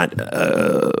listeners. Not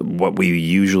what we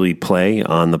usually play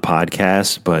on the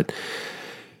podcast, but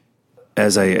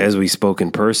as we spoke in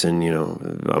person,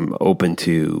 I'm open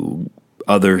to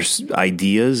other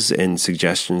ideas and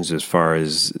suggestions as far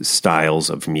as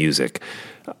styles of music.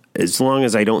 As long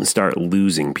as I don't start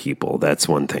losing people, that's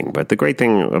one thing. But the great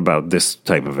thing about this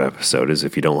type of episode is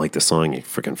if you don't like the song, you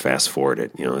freaking fast forward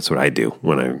it. That's what I do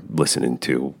when I'm listening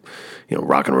to,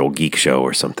 Rock and Roll Geek Show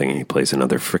or something, and he plays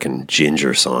another freaking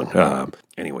Ginger song.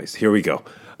 Anyways, here we go.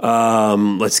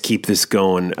 Let's keep this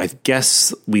going. I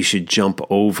guess we should jump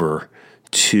over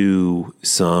to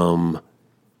some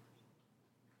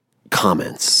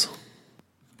comments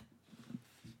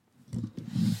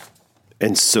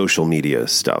and social media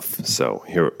stuff. So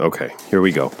here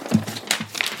we go.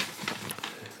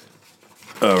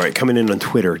 All right, coming in on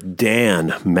Twitter,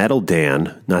 Dan, Metal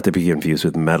Dan, not to be confused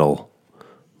with Metal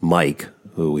Mike,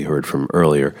 who we heard from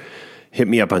earlier, hit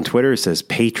me up on Twitter. It says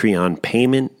Patreon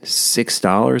payment,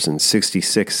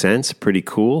 $6.66. Pretty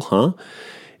cool, huh?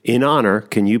 In honor,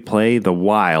 can you play the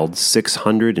Wild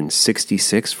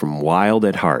 666 from Wild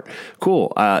at Heart?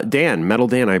 Cool. Dan, Metal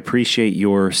Dan, I appreciate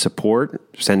your support,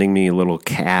 sending me a little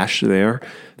cash there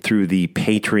through the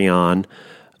Patreon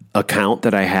account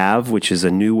that I have, which is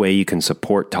a new way you can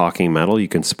support Talking Metal. You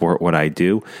can support what I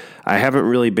do. I haven't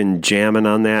really been jamming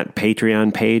on that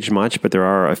Patreon page much, but there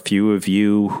are a few of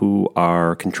you who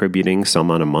are contributing,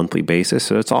 some on a monthly basis,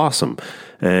 so it's awesome.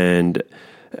 And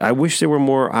I wish there were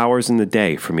more hours in the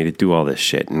day for me to do all this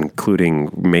shit, including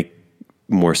make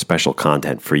more special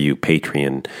content for you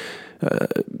Patreon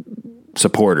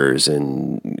supporters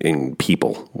and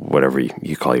people, whatever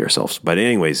you call yourselves. But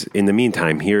anyways, in the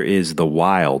meantime, here is The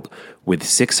Wild with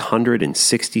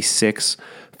 666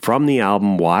 from the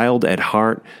album Wild at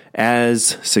Heart,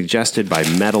 as suggested by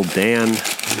Metal Dan,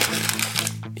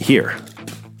 here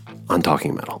on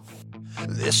Talking Metal.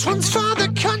 This one's for the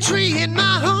country in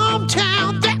my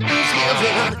hometown that is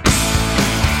heaven.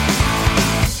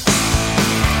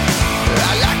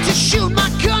 I like to shoot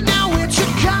my gun, now it's a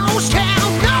ghost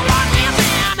town. No one lives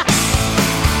in.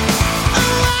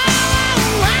 Oh,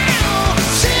 wow.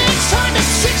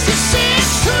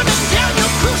 666, turning down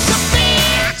your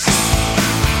crucifix.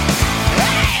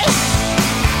 Hey.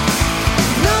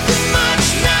 Nothing much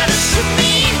matters to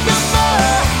me no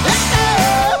more.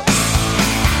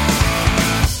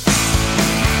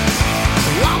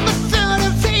 On the 3rd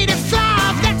of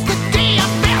 85, that's the day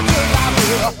I'm bound to love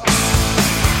you.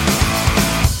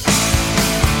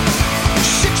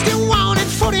 61 and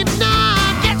 49,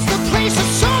 that's the place I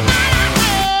saw my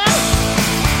life.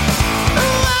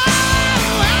 Oh,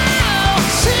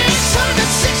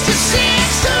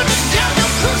 666, turning down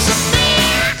your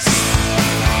crucifix.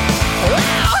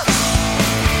 Well,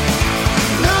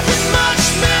 nothing much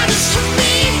matters to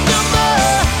me no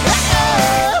more.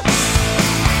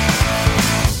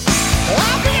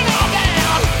 I'll bring it all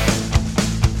down.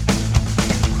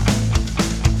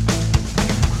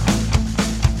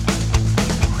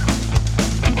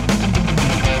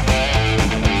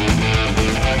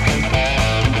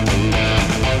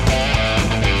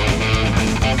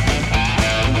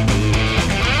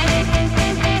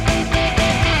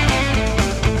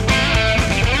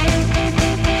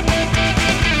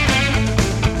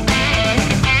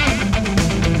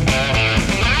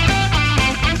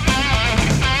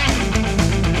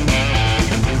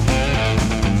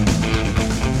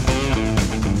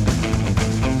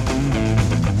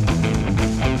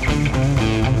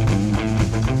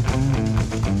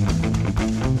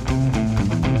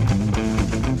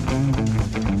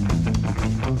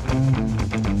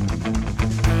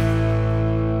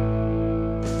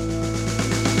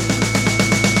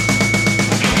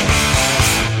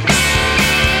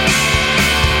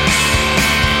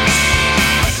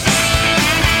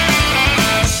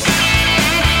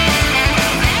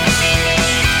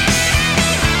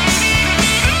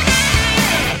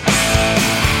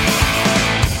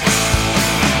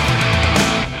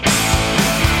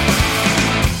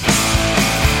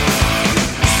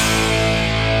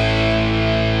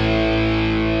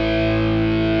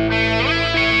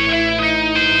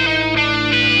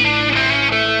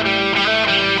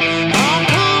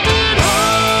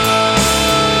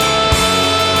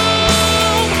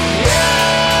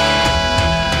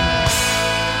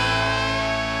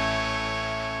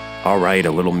 All right,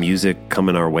 a little music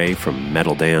coming our way from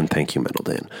Metal Dan. Thank you, Metal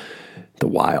Dan. The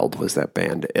Wild was that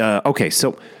band. Okay,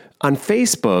 so on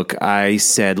Facebook, I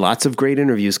said lots of great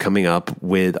interviews coming up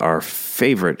with our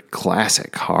favorite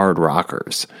classic hard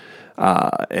rockers.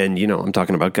 And, I'm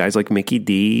talking about guys like Mickey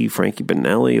D, Frankie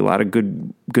Benelli, a lot of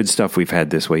good stuff we've had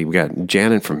this way. We got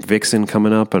Janet from Vixen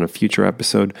coming up on a future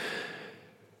episode.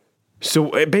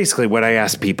 So basically what I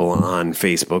asked people on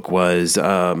Facebook was,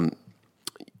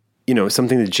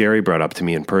 something that Jerry brought up to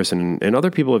me in person, and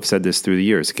other people have said this through the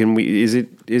years.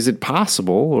 Is it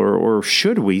possible, or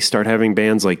should we start having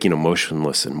bands like,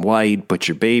 Motionless in White,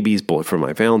 Butcher Babies, Bullet for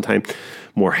My Valentine,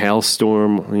 more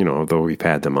Hailstorm, although we've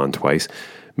had them on twice,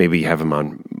 maybe have them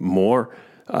on more.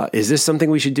 Is this something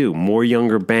we should do? More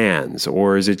younger bands,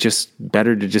 or is it just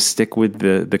better to just stick with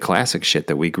the classic shit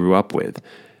that we grew up with?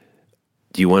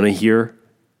 Do you want to hear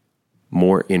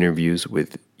more interviews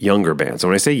with younger bands? And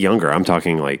when I say younger, I'm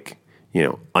talking like,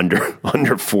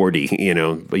 under 40,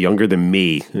 younger than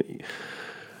me.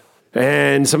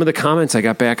 And some of the comments I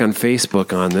got back on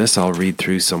Facebook on this, I'll read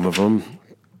through some of them.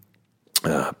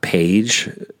 Paige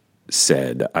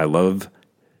said, I love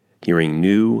hearing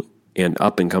new and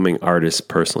up-and-coming artists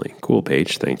personally. Cool,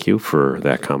 Paige. Thank you for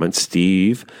that comment.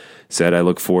 Steve said, I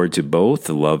look forward to both.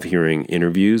 Love hearing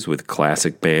interviews with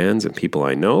classic bands and people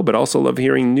I know, but also love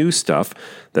hearing new stuff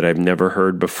that I've never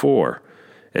heard before.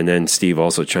 And then Steve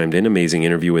also chimed in, amazing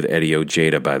interview with Eddie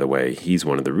Ojeda, by the way. He's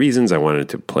one of the reasons I wanted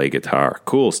to play guitar.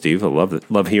 Cool, Steve. I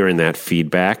love hearing that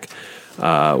feedback.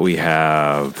 We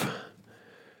have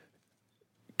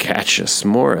Cassius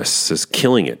Morris is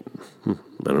killing it.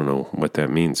 I don't know what that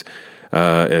means.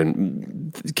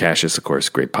 And Cassius, of course,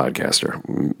 great podcaster.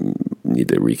 Need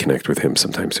to reconnect with him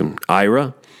sometime soon.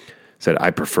 Ira said,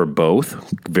 I prefer both.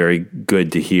 Very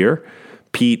good to hear.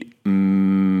 Pete,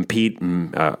 I'm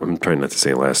trying not to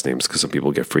say last names because some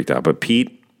people get freaked out, but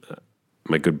Pete,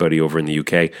 my good buddy over in the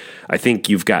UK, I think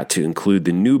you've got to include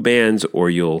the new bands or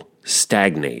you'll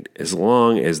stagnate as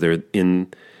long as they're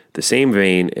in the same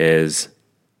vein as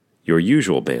your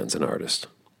usual bands and artists.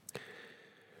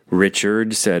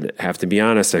 Richard said, have to be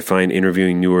honest, I find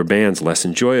interviewing newer bands less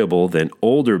enjoyable than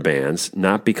older bands,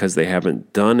 not because they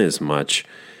haven't done as much.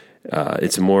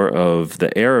 It's more of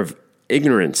the air of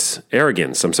arrogance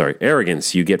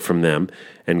you get from them,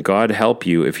 and God help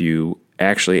you if you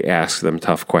actually ask them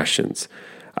tough questions.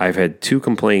 I've had 2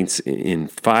 complaints in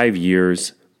 5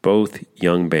 years, both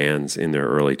young bands in their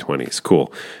early 20s.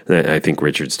 Cool. I think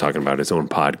Richard's talking about his own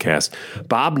podcast.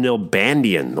 Bob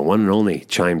Nilbandian, the one and only,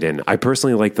 chimed in. I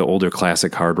personally like the older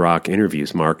classic hard rock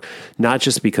interviews, Mark, not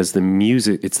just because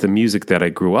it's the music that I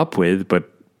grew up with,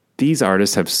 but these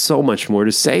artists have so much more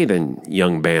to say than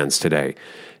young bands today.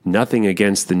 Nothing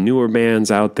against the newer bands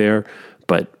out there,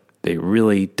 but they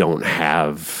really don't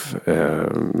have,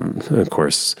 of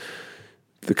course,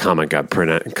 the comment got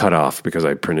cut off because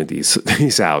I printed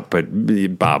these out. But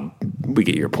Bob, we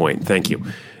get your point. Thank you.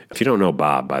 If you don't know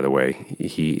Bob, by the way,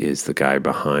 he is the guy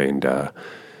behind the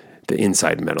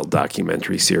Inside Metal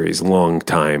documentary series. Long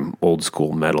time, old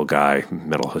school metal guy,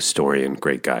 metal historian,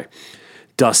 great guy.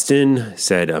 Dustin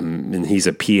said, and he's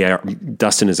a PR.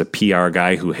 Dustin is a PR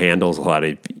guy who handles a lot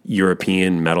of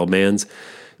European metal bands.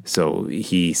 So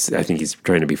I think he's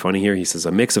trying to be funny here. He says,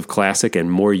 a mix of classic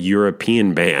and more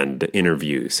European band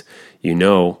interviews.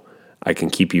 I can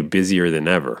keep you busier than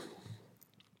ever.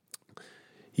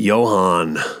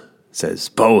 Johan says,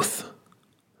 both.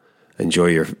 Enjoy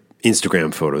your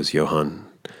Instagram photos, Johan.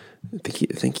 I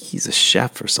think he's a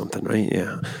chef or something, right?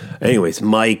 Yeah. Anyways,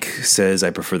 Mike says, I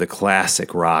prefer the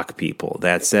classic rock people.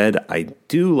 That said, I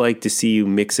do like to see you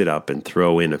mix it up and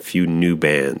throw in a few new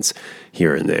bands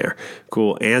here and there.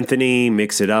 Cool. Anthony,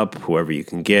 mix it up, whoever you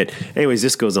can get. Anyways,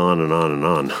 this goes on and on and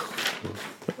on.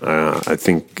 I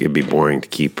think it'd be boring to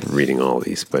keep reading all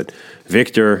these, but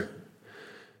Victor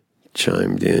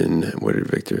chimed in. What did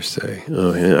Victor say?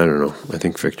 Oh, I don't know. I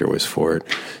think Victor was for it.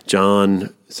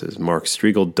 John says, Mark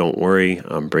Striegel, don't worry.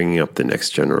 I'm bringing up the next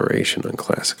generation on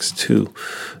Classics too.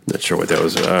 Not sure what that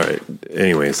was. All right.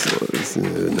 Anyways,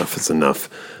 enough is enough.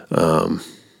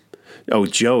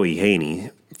 Joey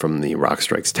Haney from the Rock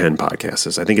Strikes 10 podcast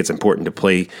says, I think it's important to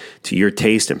play to your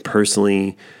taste and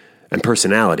personality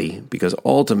because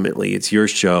ultimately it's your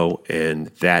show and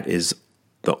that is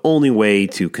the only way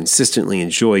to consistently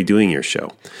enjoy doing your show.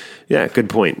 Yeah, good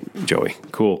point, Joey.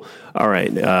 Cool. All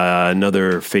right,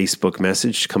 another Facebook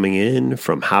message coming in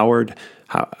from Howard.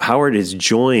 Howard has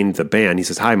joined the band. He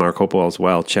says, hi, Mark, hope all's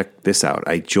well. Check this out.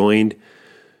 I joined,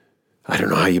 I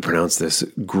don't know how you pronounce this,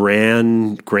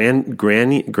 Granicus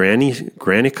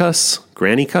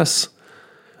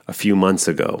a few months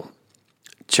ago.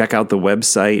 check out the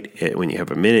website when you have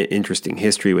a minute. Interesting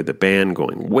history with the band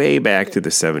going way back to the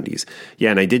 70s. Yeah,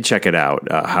 and I did check it out,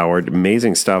 Howard.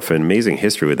 Amazing stuff and amazing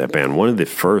history with that band. One of the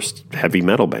first heavy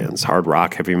metal bands, hard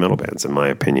rock heavy metal bands, in my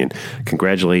opinion.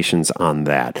 Congratulations on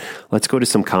that. Let's go to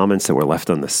some comments that were left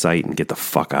on the site and get the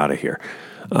fuck out of here.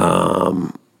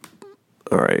 All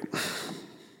right.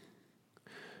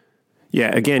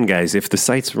 Yeah, again, guys, if the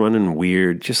site's running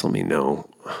weird, just let me know.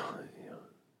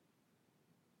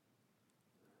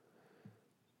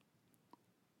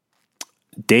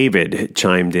 David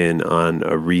chimed in on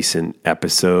a recent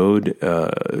episode.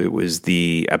 It was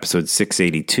the episode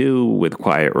 682 with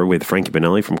Frankie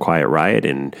Bonelli from Quiet Riot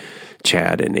and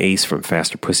Chad and Ace from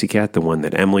Faster Pussycat, the one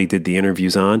that Emily did the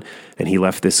interviews on. And he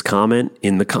left this comment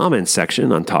in the comments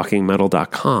section on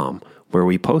TalkingMetal.com where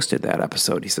we posted that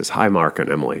episode. He says, "Hi, Mark and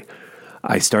Emily.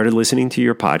 I started listening to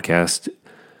your podcast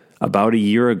about a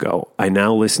year ago. I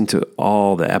now listen to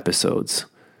all the episodes."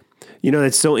 You know,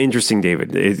 that's so interesting,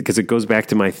 David, because it goes back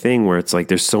to my thing where it's like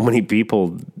there's so many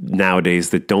people nowadays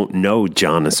that don't know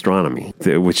John Astronomy,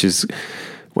 which is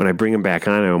when I bring him back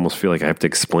on, I almost feel like I have to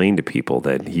explain to people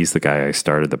that he's the guy I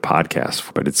started the podcast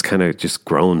for. But it's kind of just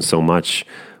grown so much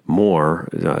more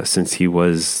since he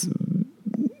was,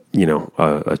 you know,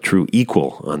 a true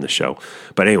equal on the show.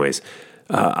 But anyways,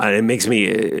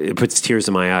 it puts tears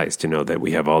in my eyes to know that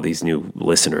we have all these new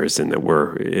listeners and that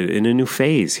we're in a new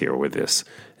phase here with this.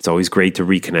 It's always great to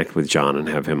reconnect with John and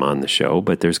have him on the show,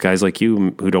 but there's guys like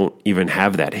you who don't even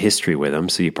have that history with him,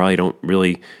 so you probably don't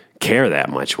really care that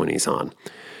much when he's on.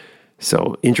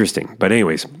 So interesting. But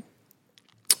anyways,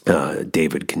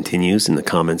 David continues in the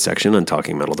comment section on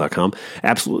TalkingMetal.com.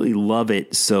 Absolutely love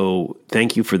it. So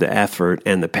thank you for the effort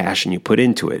and the passion you put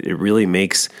into it. It really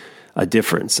makes a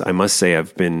difference. I must say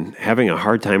I've been having a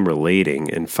hard time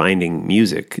relating and finding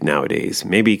music nowadays,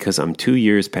 maybe because I'm 2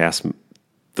 years past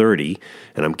 30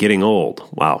 and I'm getting old.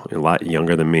 Wow, a lot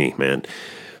younger than me, man.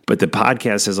 But the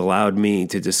podcast has allowed me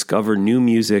to discover new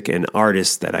music and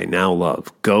artists that I now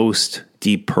love. Ghost,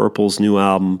 Deep Purple's new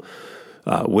album,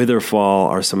 Witherfall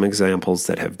are some examples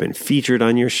that have been featured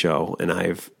on your show and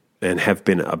have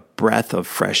been a breath of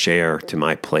fresh air to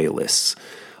my playlists.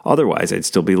 Otherwise, I'd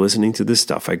still be listening to the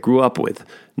stuff I grew up with.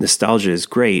 Nostalgia is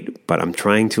great, but I'm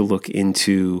trying to look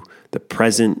into the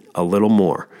present a little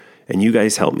more, and you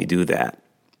guys help me do that.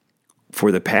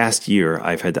 For the past year,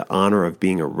 I've had the honor of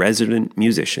being a resident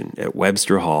musician at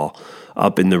Webster Hall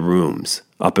up in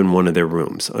one of their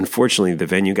rooms. Unfortunately, the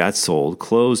venue got sold,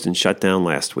 closed, and shut down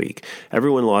last week.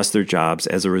 Everyone lost their jobs.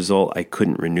 As a result, I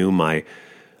couldn't renew my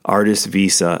artist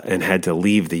visa and had to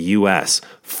leave the U.S.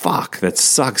 Fuck, that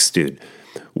sucks, dude.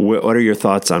 What are your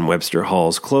thoughts on Webster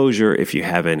Hall's closure, if you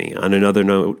have any? On another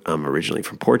note, I'm originally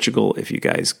from Portugal. If you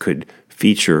guys could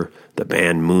feature the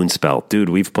band Moonspell. Dude,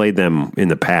 we've played them in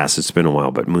the past. It's been a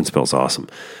while, but Moonspell's awesome.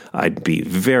 I'd be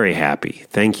very happy.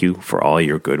 Thank you for all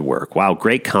your good work. Wow,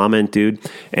 great comment, dude.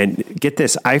 And get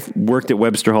this, I've worked at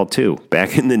Webster Hall too,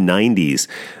 back in the 90s,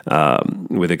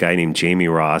 with a guy named Jamie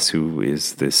Ross, who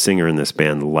is the singer in this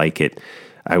band, Like It.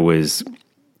 I was...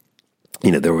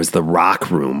 You know, there was the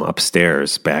rock room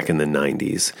upstairs back in the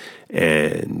 90s,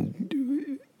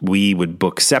 and we would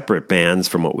book separate bands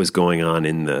from what was going on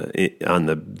on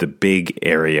the big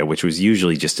area, which was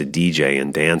usually just a DJ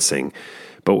and dancing.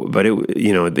 But it,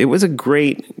 you know, it was a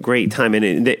great time,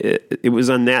 and it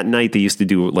was on that night they used to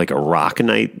do like a rock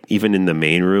night, even in the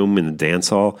main room in the dance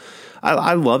hall.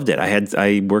 I loved it.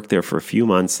 I worked there for a few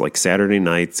months, like Saturday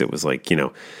nights. It was like, you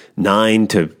know, 9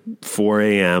 to 4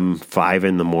 a.m., 5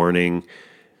 in the morning.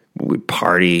 We'd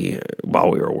party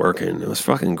while we were working. It was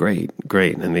fucking great.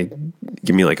 And they'd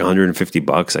give me like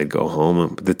 $150. I'd go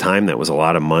home. At the time, that was a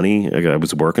lot of money. I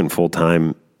was working full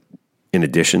time in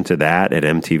addition to that at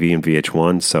MTV and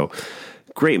VH1. So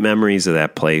great memories of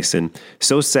that place. And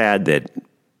so sad that,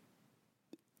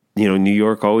 you know, New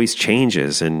York always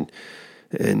changes, and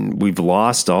we've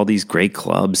lost all these great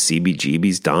clubs,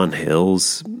 CBGB's, Don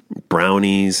Hill's,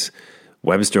 Brownies.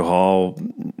 Webster Hall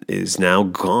is now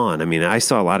gone. I mean, I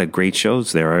saw a lot of great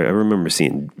shows there. I remember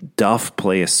seeing Duff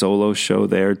play a solo show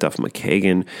there, Duff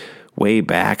McKagan, way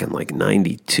back in like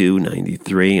 92,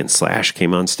 93, and Slash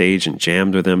came on stage and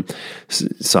jammed with him.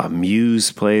 Saw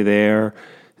Muse play there.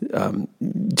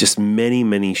 Just many,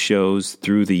 many shows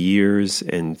through the years,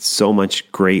 and so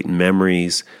much great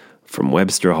memories from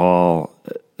Webster Hall.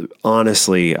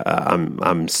 Honestly,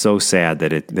 I'm so sad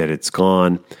that it's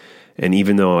gone. And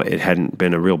even though it hadn't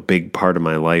been a real big part of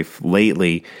my life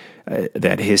lately,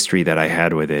 that history that I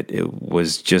had with it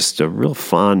was just a real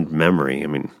fond memory. I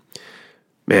mean,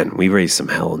 man, we raised some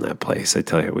hell in that place. I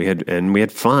tell you, we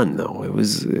had fun though.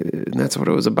 And that's what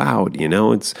it was about. You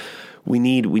know, We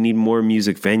need more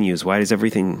music venues. Why does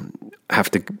everything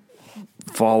have to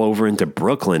fall over into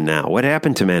Brooklyn now? What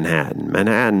happened to Manhattan?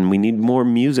 Manhattan, we need more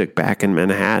music back in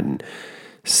Manhattan.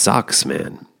 Sucks,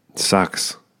 man.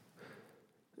 Sucks.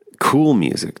 Cool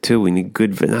music, too. We need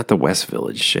good, not the West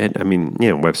Village shit. I mean,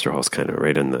 Webster Hall's kind of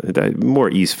right on the more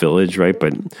East Village, right?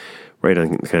 But right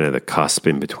on kind of the cusp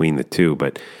in between the two.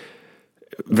 But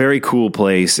very cool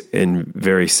place and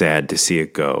very sad to see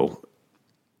it go.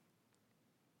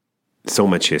 So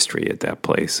much history at that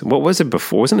place. What was it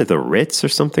before? Wasn't it the Ritz or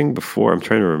something before? I'm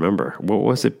trying to remember. What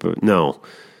was it? No.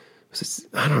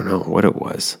 I don't know what it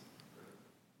was.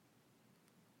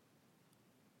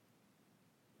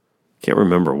 Can't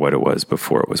remember what it was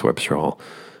before it was Webster Hall.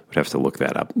 Would have to look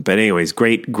that up. But anyways,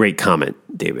 great comment,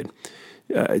 David.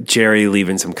 Jerry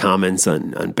leaving some comments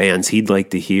on bands he'd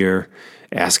like to hear.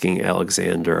 Asking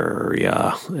Alexandra.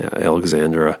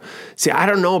 See, I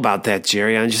don't know about that,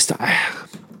 Jerry.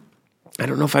 I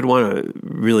don't know if I'd want to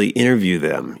really interview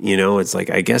them. It's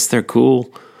like, I guess they're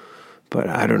cool, but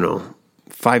I don't know.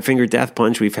 Five Finger Death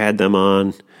Punch, we've had them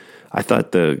on. I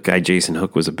thought the guy Jason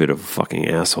Hook was a bit of a fucking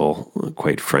asshole,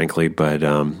 quite frankly, but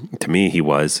to me he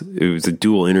was. It was a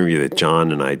dual interview that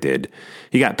John and I did.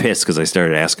 He got pissed because I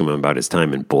started asking him about his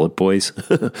time in Bullet Boys,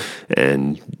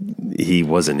 and he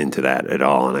wasn't into that at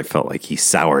all, and I felt like he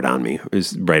soured on me. It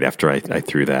was right after I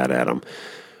threw that at him.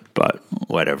 But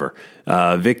whatever.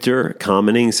 Victor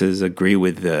commenting says, agree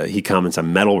with, he comments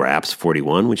on Metal Raps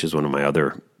 41, which is one of my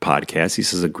other podcasts. He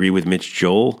says, agree with Mitch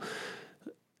Joel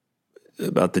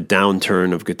about the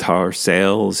downturn of guitar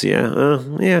sales.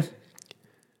 Yeah.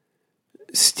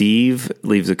 Steve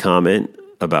leaves a comment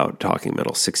about Talking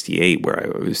Metal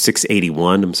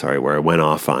 681, where I went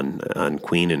off on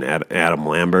Queen and Adam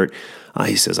Lambert.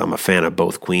 He says, I'm a fan of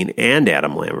both Queen and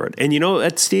Adam Lambert. And you know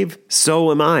what, Steve? So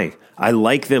am I. I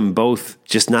like them both,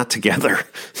 just not together.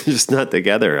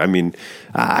 I mean,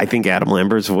 I think Adam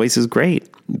Lambert's voice is great,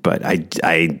 but I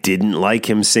didn't like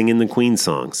him singing the Queen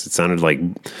songs. It sounded like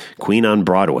Queen on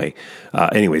Broadway.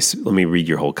 Anyways, let me read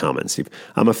your whole comment, Steve.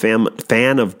 I'm a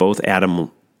fan of both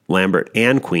Adam Lambert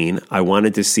and Queen. I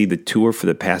wanted to see the tour for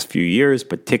the past few years,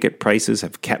 but ticket prices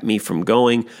have kept me from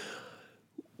going.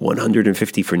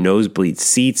 $150 for nosebleed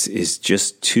seats is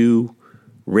just too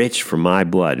rich for my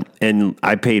blood, and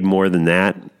I paid more than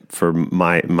that for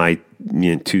my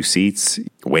two seats,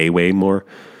 way more.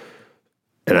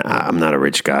 And I'm not a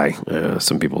rich guy.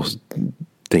 Some people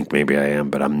think maybe I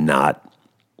am, but I'm not.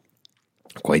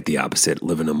 Quite the opposite.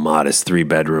 Live in a modest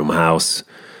 3-bedroom house,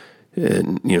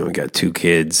 and we got 2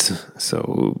 kids,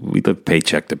 so we live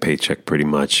paycheck to paycheck pretty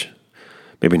much.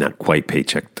 Maybe not quite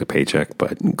paycheck to paycheck,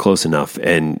 but close enough.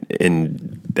 And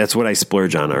that's what I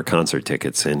splurge on, our concert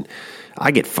tickets. And I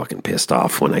get fucking pissed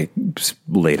off when I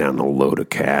lay down a load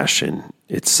of cash and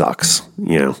it sucks,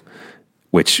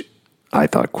 which I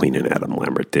thought Queen and Adam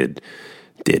Lambert did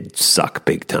suck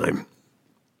big time.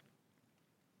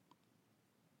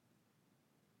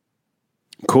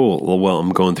 Cool. Well, I'm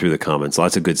going through the comments.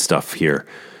 Lots of good stuff here.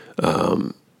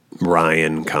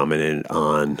 Ryan commented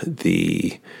on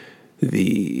the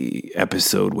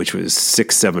episode, which was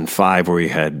 675, where we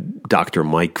had Dr.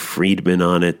 Mike Friedman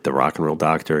on it, the rock and roll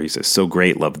doctor. He says, so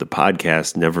great, love the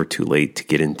podcast, never too late to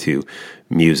get into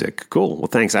music. Cool. Well,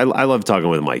 thanks. I love talking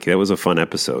with Mike. That was a fun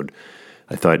episode.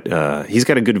 I thought he's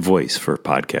got a good voice for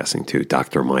podcasting too,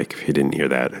 Dr. Mike, if you didn't hear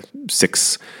that.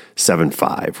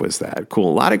 675 was that.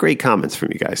 Cool. A lot of great comments from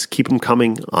you guys. Keep them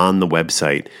coming on the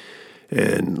website,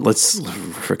 and let's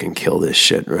freaking kill this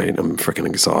shit, right? I'm freaking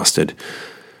exhausted.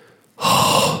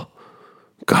 Oh,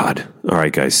 God. All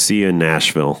right, guys. See you in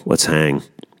Nashville. Let's hang.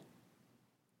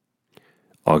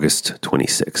 August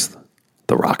 26th.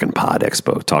 The Rockin' Pod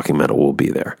Expo. Talking Metal will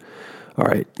be there. All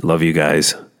right. Love you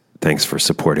guys. Thanks for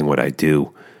supporting what I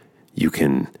do. You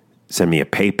can send me a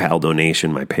PayPal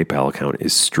donation. My PayPal account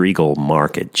is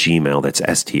strigelmark@gmail.com. That's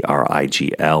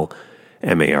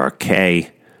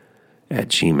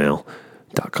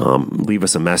STRIGLMARK@gmail.com. Leave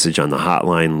us a message on the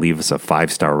hotline. Leave us a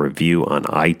 5-star review on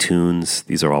iTunes.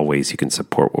 These are all ways you can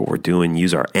support what we're doing.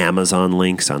 Use our Amazon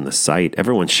links on the site.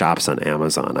 Everyone shops on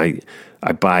Amazon. I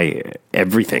buy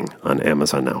everything on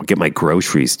Amazon now. Get my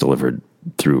groceries delivered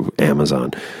through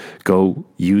Amazon. Go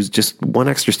use just one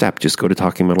extra step. Just go to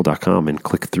talkingmetal.com and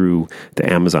click through the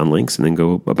Amazon links, and then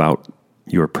go about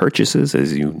your purchases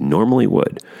as you normally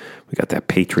would. We got that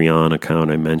Patreon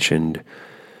account I mentioned.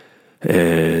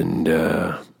 And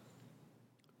I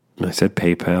said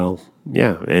PayPal.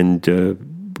 Yeah, and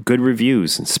good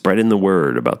reviews and spreading the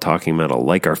word about Talking Metal.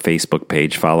 Like our Facebook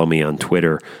page. Follow me on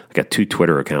Twitter. I got 2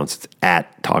 Twitter accounts. It's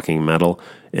 @Talking Metal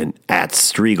and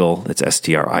 @Strigl. That's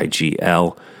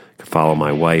STRIGL. Follow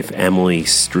my wife, Emily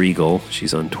Striegel.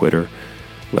 She's on Twitter.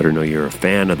 Let her know you're a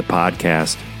fan of the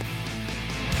podcast.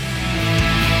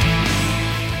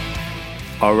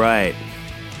 All right,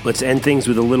 let's end things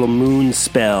with a little moon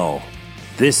spell.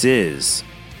 This is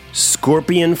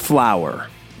Scorpion Flower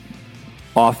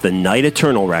off the Night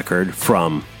Eternal record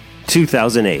from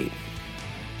 2008.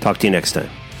 Talk to you next time.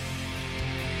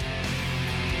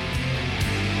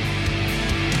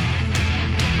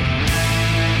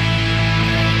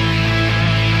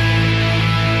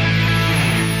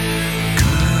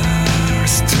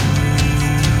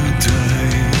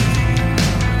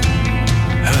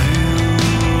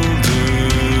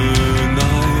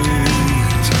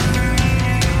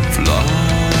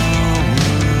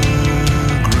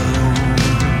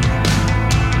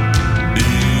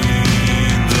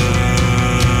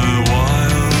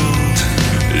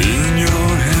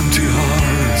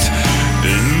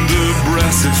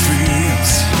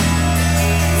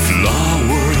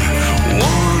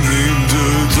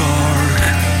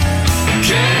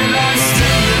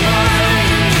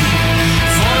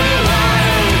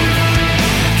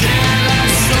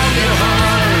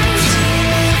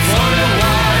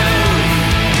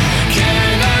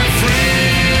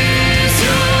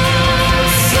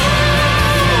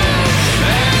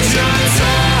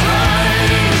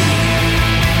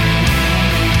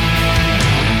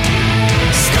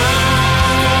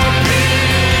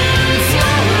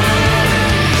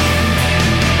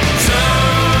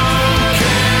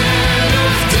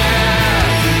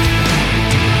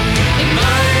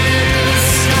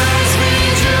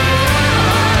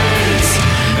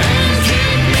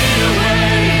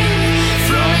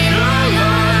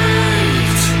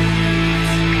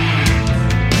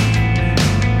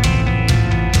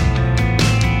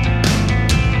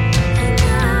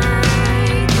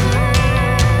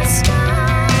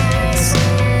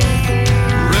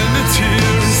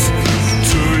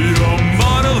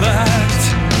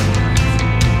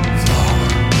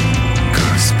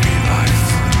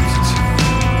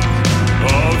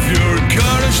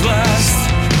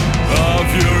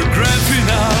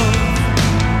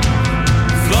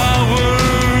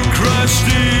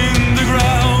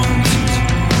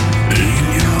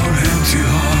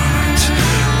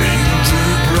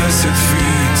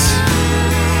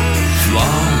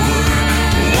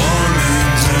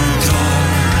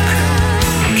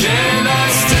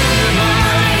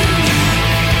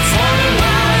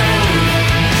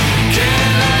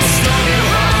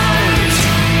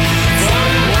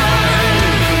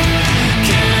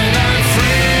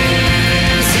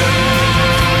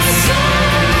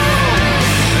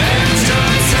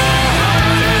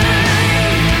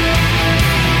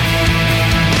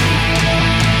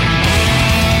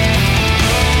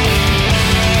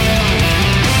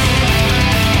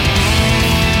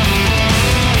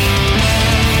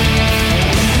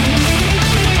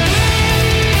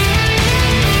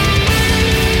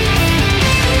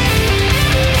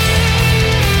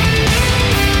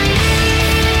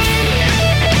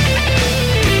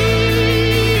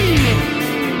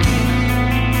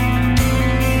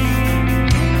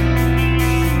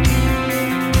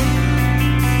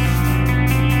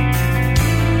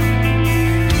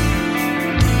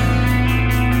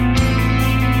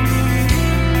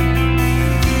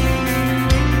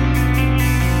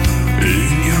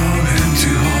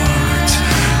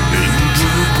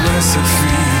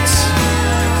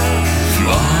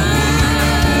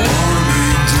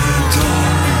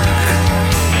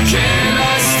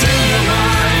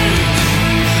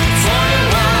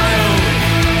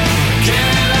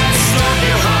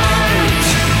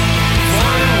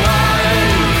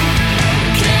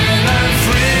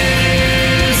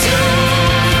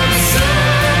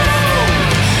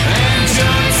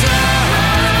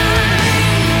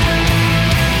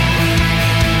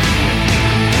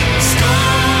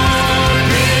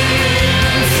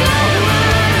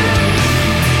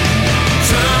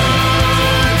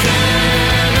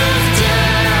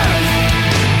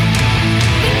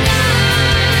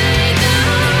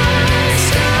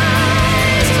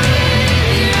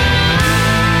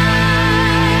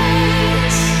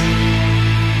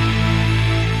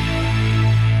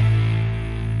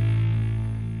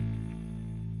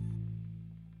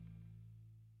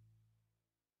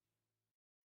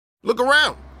 Look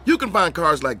around. You can find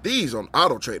cars like these on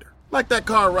AutoTrader, like that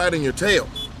car right in your tail.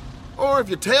 Or if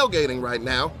you're tailgating right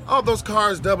now, all those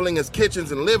cars doubling as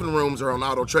kitchens and living rooms are on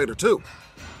AutoTrader too.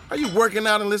 Are you working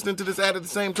out and listening to this ad at the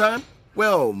same time?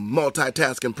 Well,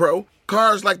 multitasking pro,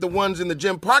 cars like the ones in the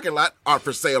gym parking lot are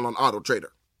for sale on AutoTrader.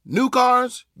 New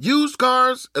cars, used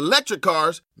cars, electric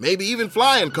cars, maybe even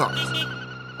flying cars.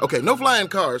 Okay, no flying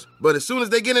cars, but as soon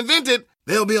as they get invented,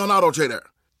 they'll be on AutoTrader.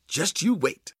 Just you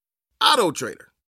wait. AutoTrader.